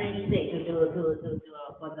 It's very easy to do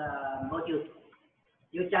for the module.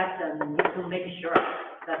 You just need to make sure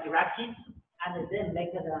the direction and then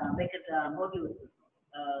make the module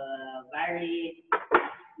very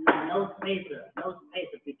no space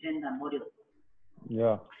between the modules.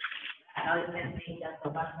 Yeah. Now you can see just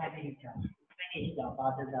one finished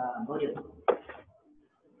about the module.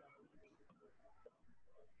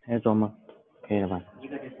 还要装吗？可以了吧？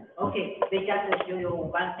 Okay, we just show you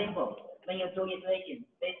one simple. When you do installation,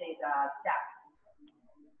 this is a step.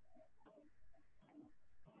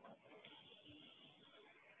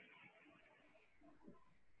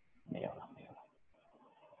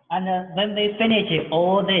 And when we finish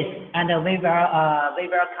all this, and we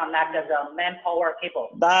will connect the main power cable.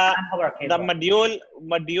 The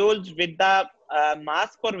modules with the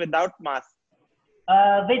mask or without mask?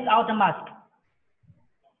 Without mask.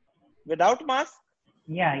 Without mask?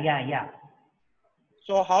 Yeah.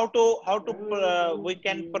 So how to we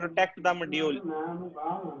can protect the module?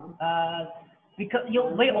 Because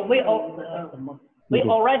We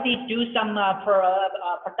already do some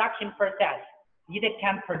production process. It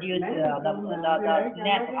can produce the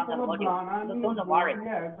net on the module. Don't worry.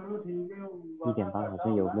 1.8好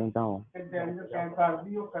像有练到哦。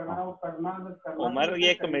Umar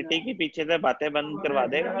ये committee के पीछे से बातें बंद करवा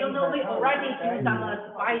देगा। You know, we already do some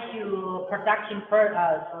special production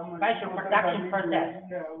process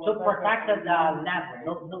to protect the lab.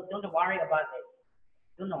 Don't worry about it.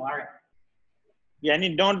 Don't worry.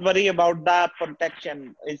 यानी don't worry about the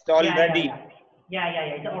protection. It's already. Yeah.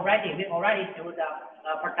 It's already. We already do the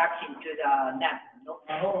production to the lab.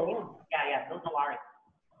 Yeah. Don't worry.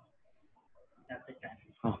 That's it.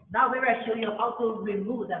 Now we will show you how to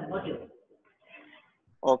remove the module.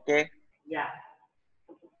 Okay. Yeah.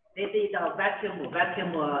 This is a vacuum tube.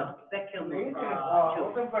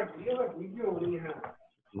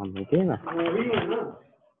 没电了。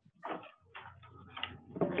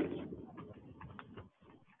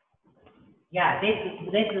 Yeah, this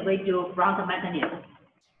is way to front mechanism.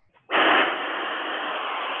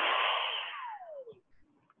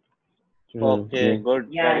 Okay, good.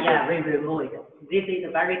 Yeah, we remove it. This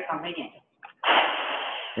is very convenient.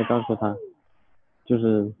 要告诉他，就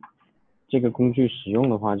是这个工具使用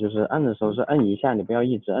的话，就是按的时候是摁一下，你不要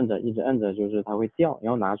一直摁着，就是它会掉，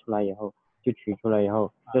然后拿出来以后就取出来以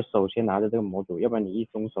后，就手先拿着这个模组，要不然你一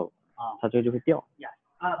松手，它这个就会掉。Yeah.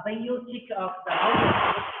 When you take off the module,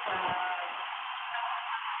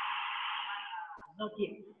 no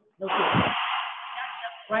tip. Just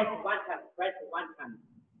press one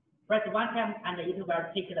time, and it will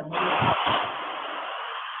take the module out.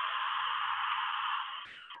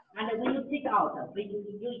 And when you take out, when you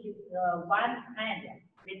use one hand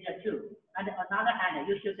with the tool, and another hand,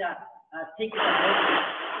 you should take the module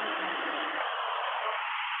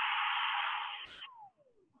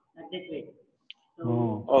this way. So,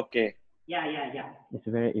 Okay. Yeah. It's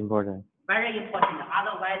very important. Very important.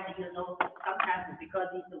 Otherwise, sometimes because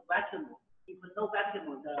it's vacuum, if no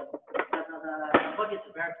vacuum, the module is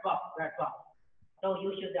very soft. So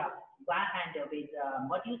you should one hand with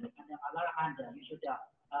module, and the other hand you should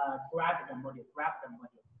grab the module.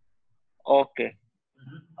 Okay.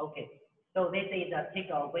 Okay. So this is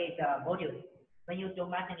take away the module. When you do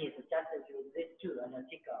maintenance, just use this tool and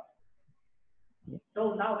take off.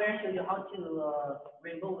 So now we'll show you how to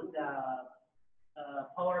remove the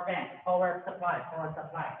power supply,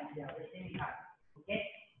 and the receiving card. Okay.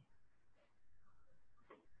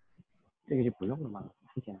 这个就不用了嘛，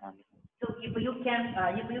很简单的。 So if you can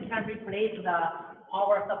replace the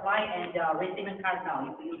power supply and the receiving card now,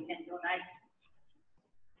 if you can do that.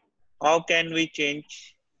 How can we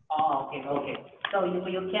change? Oh, okay. So if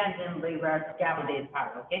you can, then we will scale this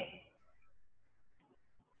part. Okay.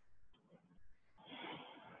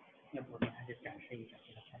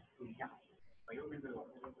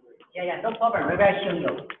 Yeah, no problem. We will show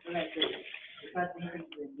you. Because this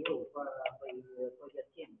is new for your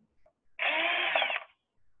team.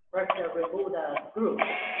 First, remove the screw.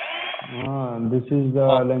 This is the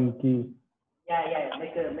Allen key.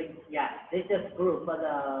 Yeah. This is screw for the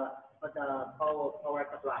power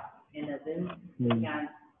supply, and then you can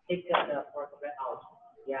take the power supply out.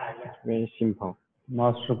 Yeah. Very simple.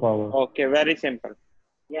 Master power. Okay, very simple.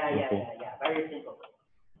 Yeah. Very simple.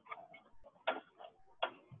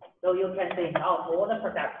 So you can say now all the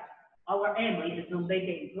products. Our aim is to make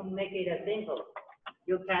it simple.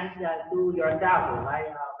 You can do yourself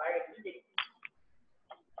very easy.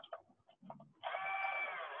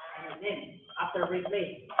 And then after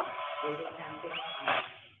replace, you can take.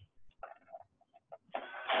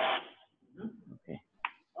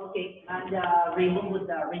 Okay, and remove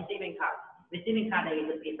the receiving card. Receiving card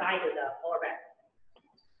is beside the power bank.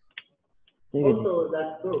 Also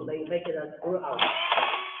the screw, they make the screw out.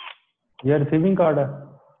 Yeah, receiving card.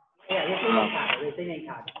 Yeah, receiving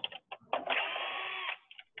card.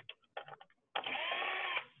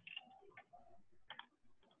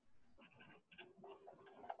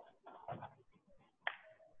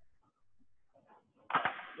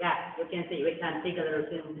 Yeah, you can see we can take the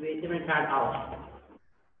receiving card out.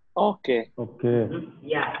 Okay.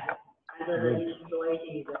 Yeah, and the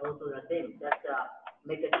installation is also the same. Just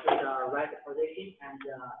make it to the right position and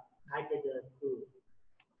tighten the screw.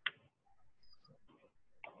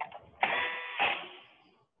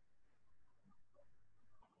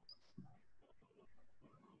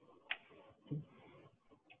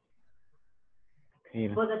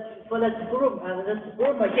 For the screw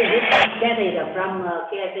machine, you can get it from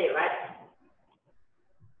KSA, right?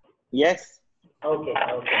 Yes. Okay.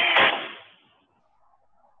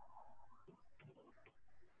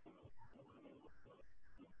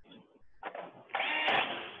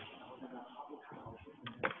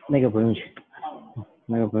那个不用去。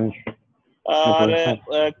那个不用取。 Or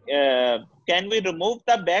can we remove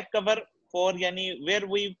the back cover for yani where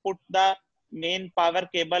we put the main power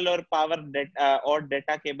cable or power data or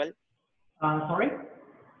data cable? Sorry?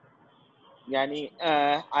 Yani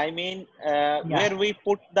I mean where we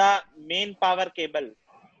put the main power cable.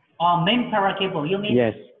 Main power cable. You mean?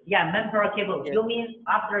 Yes. Yeah, main power cable. Yes. You mean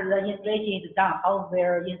after the installation is done, how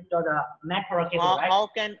we'll install the main power cable, right?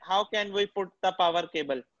 How can we put the power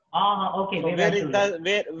cable? Okay. So where is the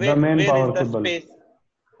main where power is the cable. space?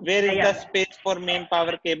 Where is the space for main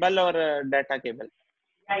power cable or data cable?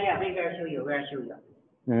 Yeah, we will show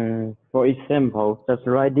you. For example, just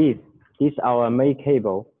write this. This is our main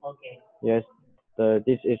cable. Okay. Yes.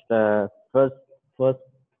 This is the first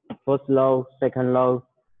row, second row,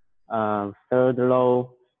 third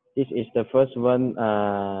row. This is the first one,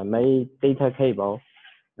 main data cable.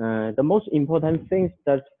 The most important thing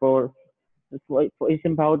that for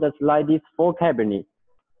example, that's like this 4 cabinet.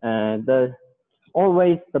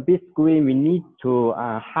 Always the big screen, we need to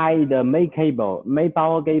hide the main cable, main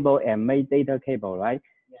power cable and main data cable, right?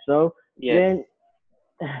 Yeah. So yes. Then,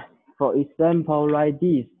 for example, like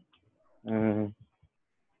this.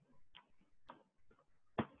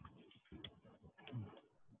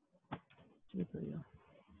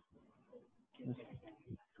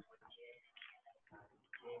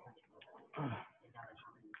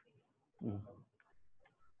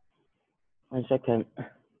 One second.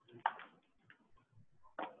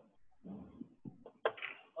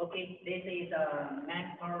 Okay, this is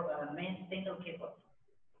main single cable.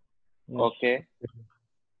 Okay.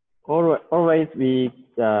 Always we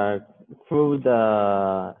through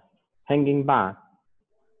the hanging bar.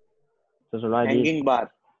 Just like hanging this.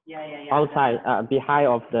 bar. Yeah. Outside, behind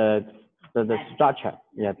of the structure.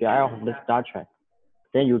 Yeah, behind of the structure.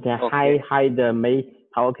 Then you can hide the main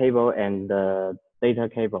power cable and the data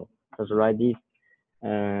cable. Just like this.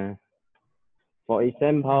 For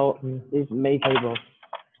example, this main cable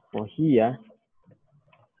for here,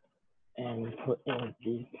 and put in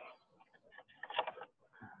this.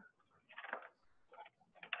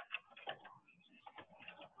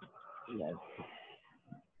 Yes.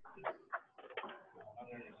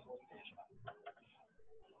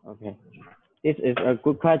 Okay. This is a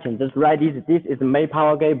good question. Just write this. This is the main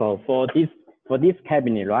power cable for this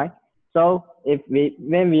cabinet, right? So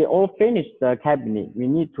when we all finish the cabinet, we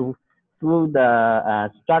need to through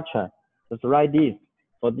the structure. Just write this.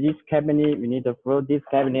 For this cabinet, we need to through this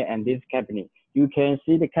cabinet and this cabinet. You can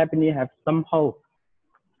see the cabinet have some hole.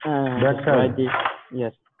 Just write this.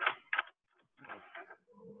 Yes.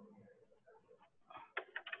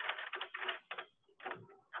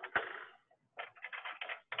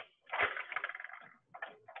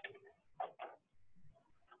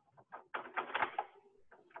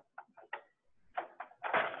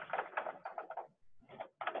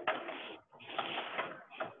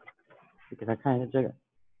给他看一下这个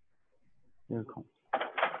孔。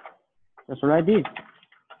Just write this.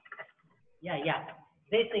 Yeah.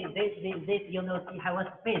 This you know see have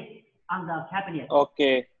a space on the cabinet.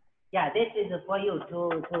 Okay. Yeah, this is for you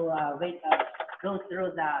to go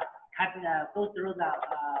through the cabinet, go through the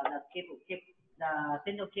cable, the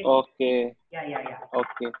single cable. Okay. Yeah.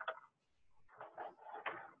 Okay.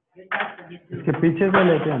 You just need to. इसके पीछे से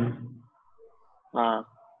लेते हैं। हाँ。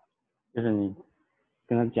就是你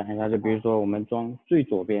跟他讲一下，就比如说我们装最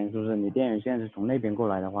左边，是不是？你电源线是从那边过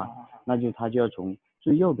来的话，那就他就要从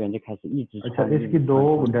最右边就开始一直穿。अच्छा, इसकी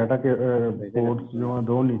दो data के ports जो हैं,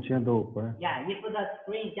 दो नीचे हैं, दो ऊपर हैं। Yeah, you put the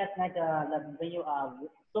screen just like when you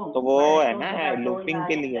तो वो है ना लूपिंग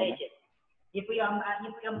के लिए। If your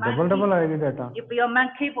डबल आएगी data. If your main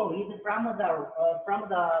cable is from the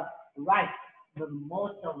right, the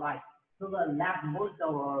most right to the left, most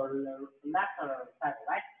left side,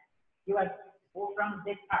 right? You are go from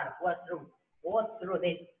this part, go through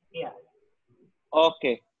this here.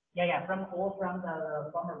 Okay. Yeah. From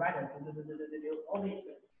the right always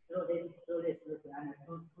through this and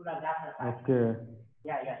to the left side. Okay.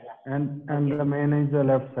 Yeah. And the main is the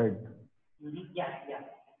left side. Yeah.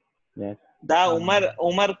 Yes. The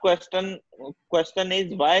Umar question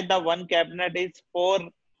is why the one cabinet is for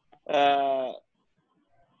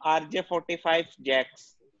RJ45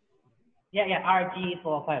 jacks. Yeah,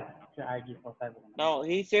 RG45. RG45. No,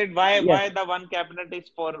 he said why the one cabinet is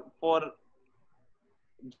for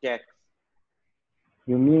jacks.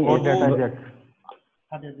 You mean for data jack?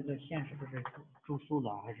 它的这个线是不是注塑的，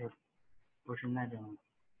还是不是那种？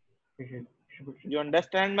是不是 You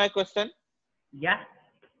understand my question? Yeah.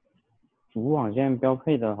 主网线标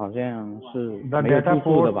配的好像是 The 没有 data 注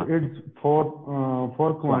塑的 port 吧？ is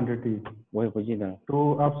for quantity. 我也不记得了。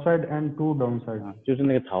 Two upside and two downside. 就是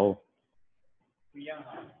那个头。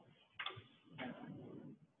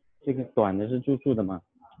这个短的是住宿的吗？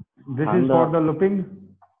 This 长 is 的 for the looping.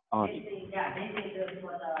 哦， Yeah, this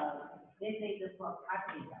is for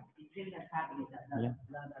cabinet, between the cabinet, Yeah.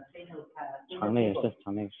 the single 长的也是，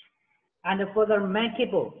长的也是。 And for the main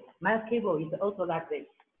cable is also like this.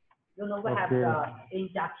 You know, we have Okay. the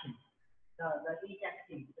injection, the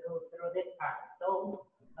injection through this part. So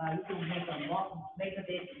you can make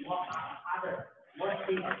this more harder, more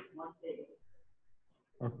stable.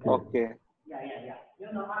 Okay. Okay. Yeah.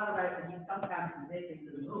 You know, otherwise sometimes this is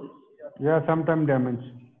loose. Yeah, sometime damage.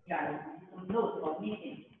 Yeah, loose or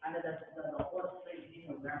missing, and the whole thing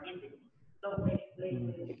we are missing. So we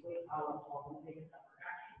our production.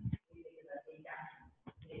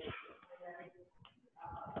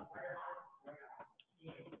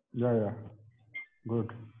 Yeah.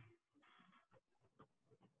 Good.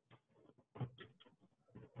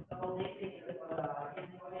 So this is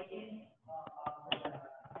information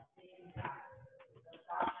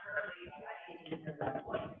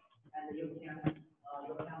and you can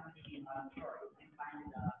see find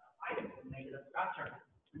the item to make the structure.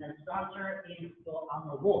 And the structure is go on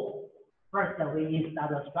the wall. First, we install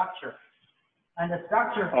the structure. And the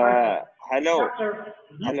structure first. Hello.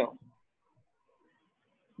 Hello.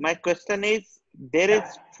 My question is, there is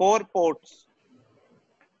 4 ports.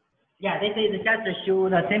 Yeah, this is just to show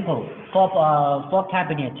the simple for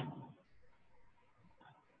cabinet.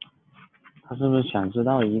 他是不是想知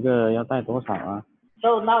道一个要带多少啊？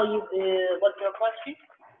 So now you, what's your question?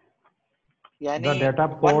 The data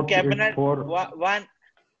one port cabinet, is for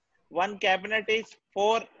one cabinet is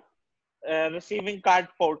 4 receiving card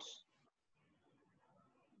ports.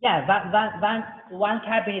 Yeah, one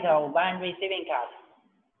cabinet or one receiving card.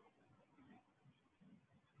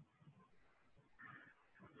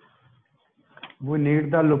 we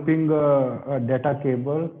need the looping data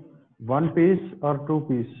cable, 1 piece or 2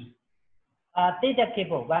 piece? Data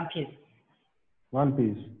cable, one piece. 1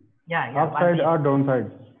 piece. Yeah, Upside one or piece.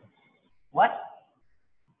 downside? What?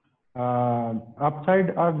 Upside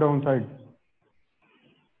or downside?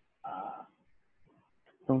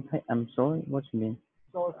 Don't say, I'm sorry, what you mean?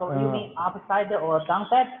 So you mean upside or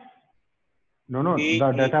downside? No, the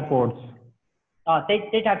data ports.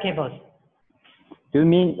 Data cables. Do you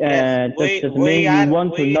mean Yes, just mean you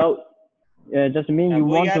want to know? Just mean you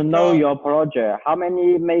want to know your project. How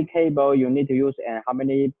many main cable you need to use and how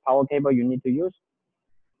many power cable you need to use?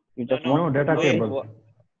 You just No, want data to cable.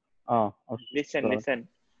 Listen.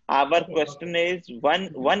 Our question is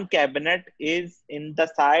one cabinet is in the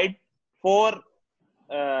side for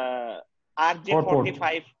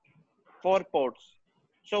RJ45 4 ports.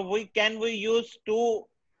 So we use two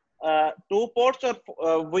ports or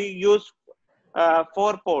we use 4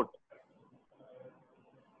 port?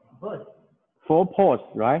 Good. 4 ports,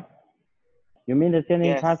 right? You mean the ceiling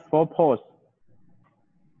Yes. has 4 ports?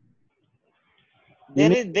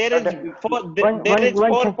 There is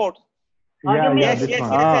 4 ports. Yeah, Yes. this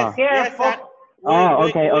one.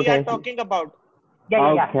 Okay. We are talking about.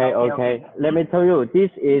 Okay. Let me tell you,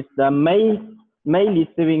 this is the main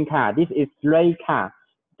receiving card. This is straight card.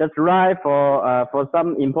 Just write for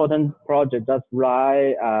some important project. Just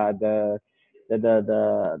write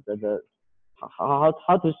the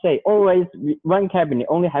how to say. Always one cabinet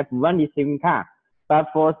only have one receiving card. But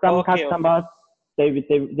for some customers,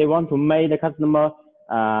 they want to make the customer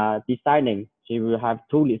designing. She will have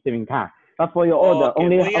 2 receiving cards. But for your order,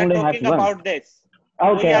 only have one. About this.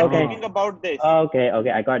 Okay. Talking about this. Okay,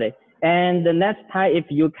 I got it. And the next time, if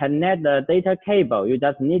you connect the data cable, you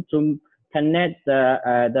just need to connect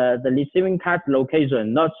the receiving card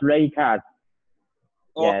location, not straight card.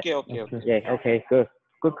 Yes. Okay, good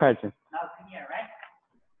question. Now clear, right?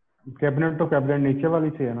 Cabinet तो cabinet नीचे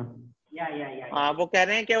वाली थी है ना? हाँ, वो कह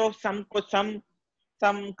रहे हैं कि वो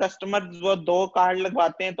some customers वो 2 कार्ड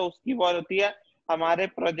लगवाते हैं तो उसकी वो होती है. हमारे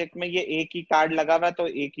प्रोजेक्ट में ये एक ही कार्ड लगा हुआ है तो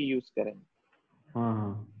एक ही यूज करेंगे.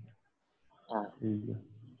 हाँ.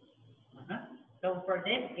 So for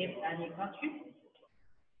this, if any question?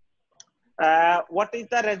 What is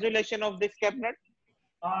the resolution of this cabinet?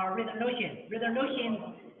 Resolution.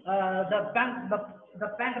 The bank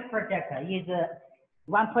project is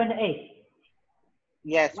 1.8.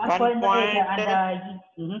 Yes,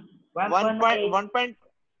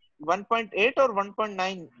 1.8 or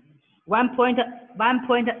 1.9?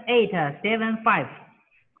 1.875.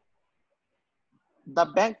 The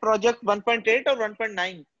bank project 1.8 or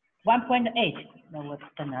 1.9? 1.8. No, what's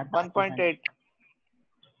the 1.8.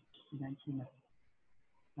 No.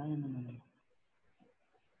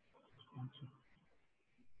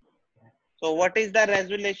 So what is the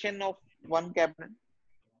resolution of one cabinet?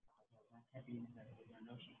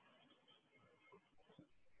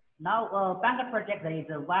 Now, bank project is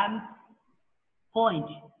 1 point.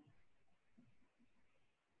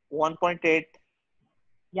 1.8.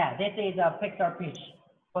 Yeah, this is a picture pitch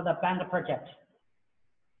for the bank project.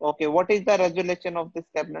 Okay, what is the resolution of this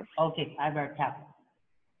cabinet? Okay, I will tap.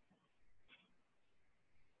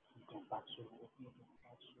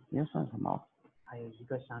 你要算什么？还有一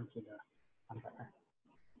个箱体的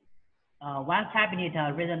320。One cabinet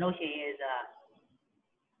resolution is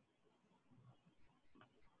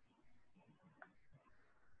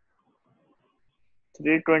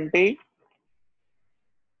 320.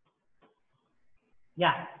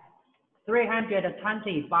 Yeah,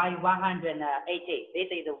 320 by 180. This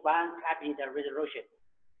is one cabinet resolution.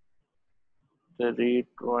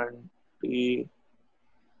 320,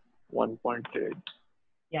 1.8.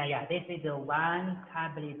 Yeah, this is one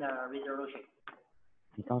cabinet resolution.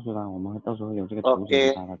 你告诉他，我们到时候有这个图纸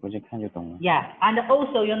给他，他过去看就懂了。Yeah, and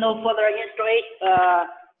also for the installation,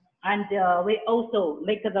 and we also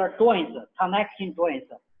link the drawings, connection drawings.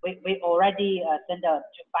 We already sent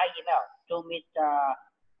by email to Mr.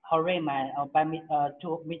 Harim and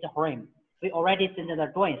to Mr. Harim. We already sent the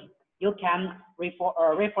drawings. You can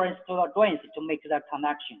reference to the drawings to make the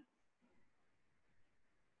connection.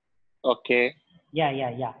 Okay.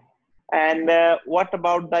 Yeah. And what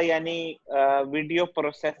about the video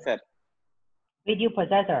processor? Video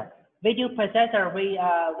processor, we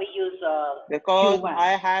use because Q1.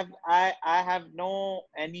 I have no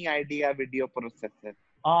any idea video processor.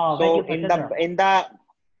 Oh, so video in the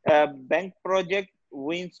bank project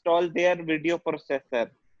we install their video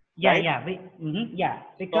processor. Yeah, right? Yeah,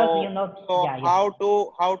 because so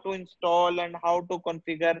how to install and how to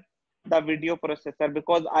configure the video processor,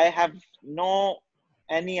 because I have no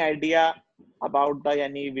any idea about the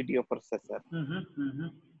any video processor.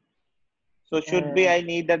 So should be I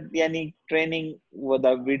need any training with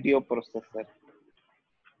the video processor.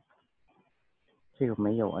 这个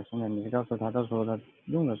没有啊，现在你告诉他，到时候他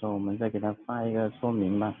用的时候，我们再给他发一个说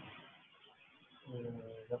明吧。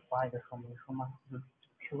要发一个说明书吗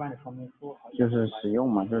？Q1的说明书。就是使用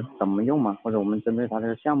嘛，就是怎么用嘛，或者我们针对他这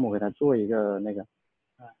个项目给他做一个那个。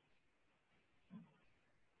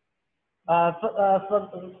For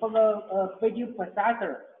the video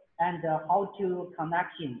processor and how to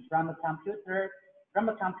connection from a computer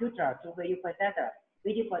to video processor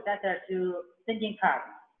to sending card.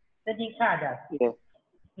 Yes.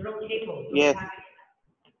 Through cable. Yes.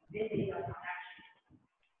 This is a connection.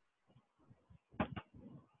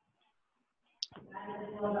 And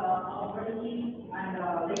for the operating and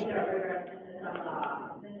later we will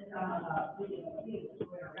send some video clips for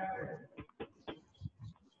your reference.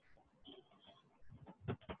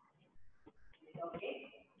 Okay.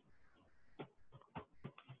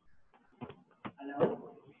 Hello.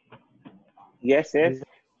 Yes.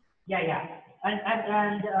 Yeah. And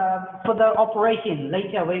for the operation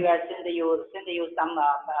later we will send you some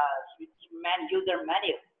user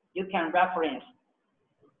manual. You can reference.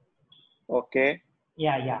 Okay.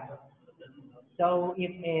 Yeah. So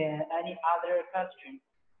if any other question.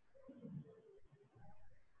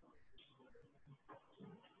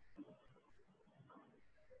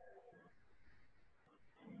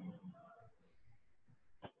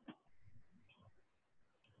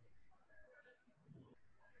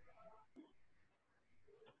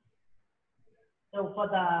 So for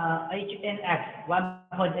the HNX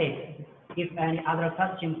 1.8, if any other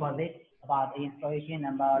question for this about the installation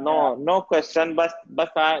about no question, but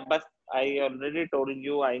I already told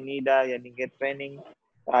you I need a get training.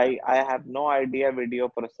 I have no idea video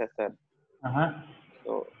processor.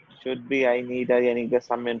 So should be I need get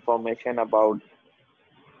some information about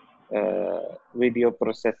video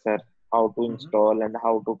processor, how to install and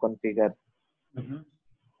how to configure.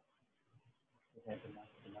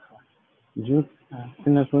 你就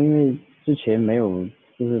跟他说，因为之前没有，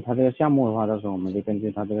就是他这个项目的话，到时候我们就根据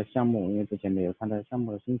他这个项目，因为之前没有看他项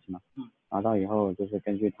目的申请嘛，拿到以后就是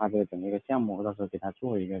根据他这个整个一个项目，到时候给他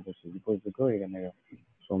做一个就是一个一个那个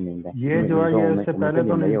说明的。因为说我们这里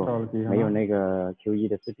没有那个 Q1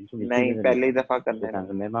 的视频处理器在这里，暂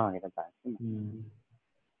时没办法给他展示嘛。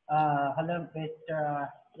Hello, Mr.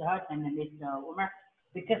 Jihad and Mr. Umar.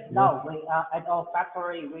 Because now we are at our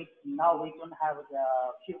factory, we don't have the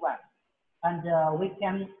Q1. And how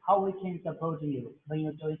we can support you when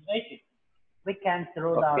you do installation? We can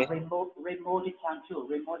through the remote control,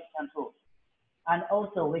 and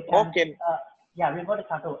also we can remote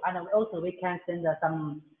control, and also we can send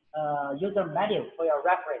some user manual for your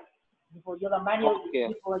reference. If user manual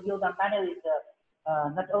is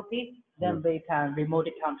not okay, then we can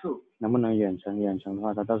remote control. 能不能远程的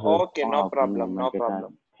话，他到时候 no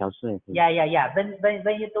problem. 调试也可以。Yeah. When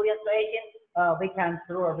you do installation, we can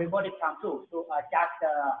through a robotic control to adjust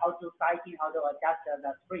how to sighting, how to adjust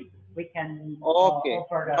the screen. We can Okay,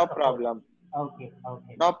 offer the no support. problem. Okay.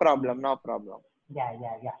 No problem, no problem. Yeah.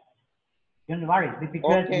 Don't worry,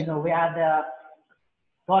 because Okay. We are the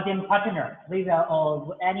golden partner. We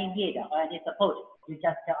will any need or any support, you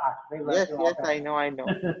just tell us. We will Yes, do yes, our I know.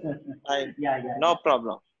 Yeah. No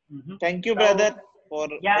problem. Mm-hmm. Thank you, So, brother, for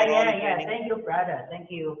all training. Thank you, brother.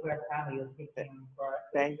 Thank you for your time you taking for.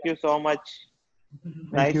 Thank you so much.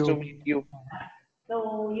 Thank Nice you. to meet you.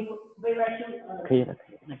 So if we were to 可以了，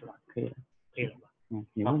可以了。可以了。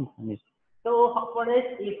你问他你。So for this,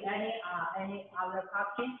 if any other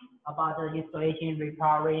question about the installation,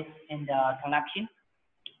 repairing, and the connection?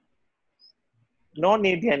 No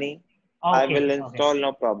need any. I will install,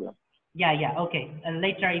 no problem. Yeah, okay. And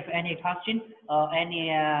later, if any question or any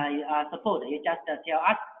support, you just tell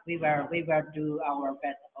us. We will do our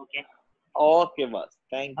best. Okay. Okay, boss.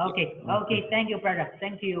 Thank you. Okay. Thank you, brother.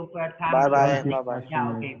 Thank you for your time. Bye-bye.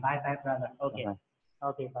 Yeah. Okay. Bye, brother. Okay. Bye-bye.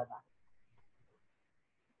 Okay. Bye.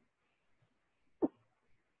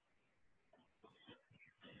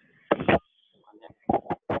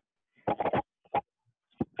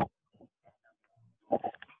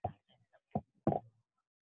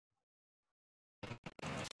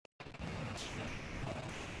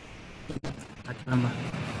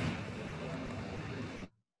 Apa?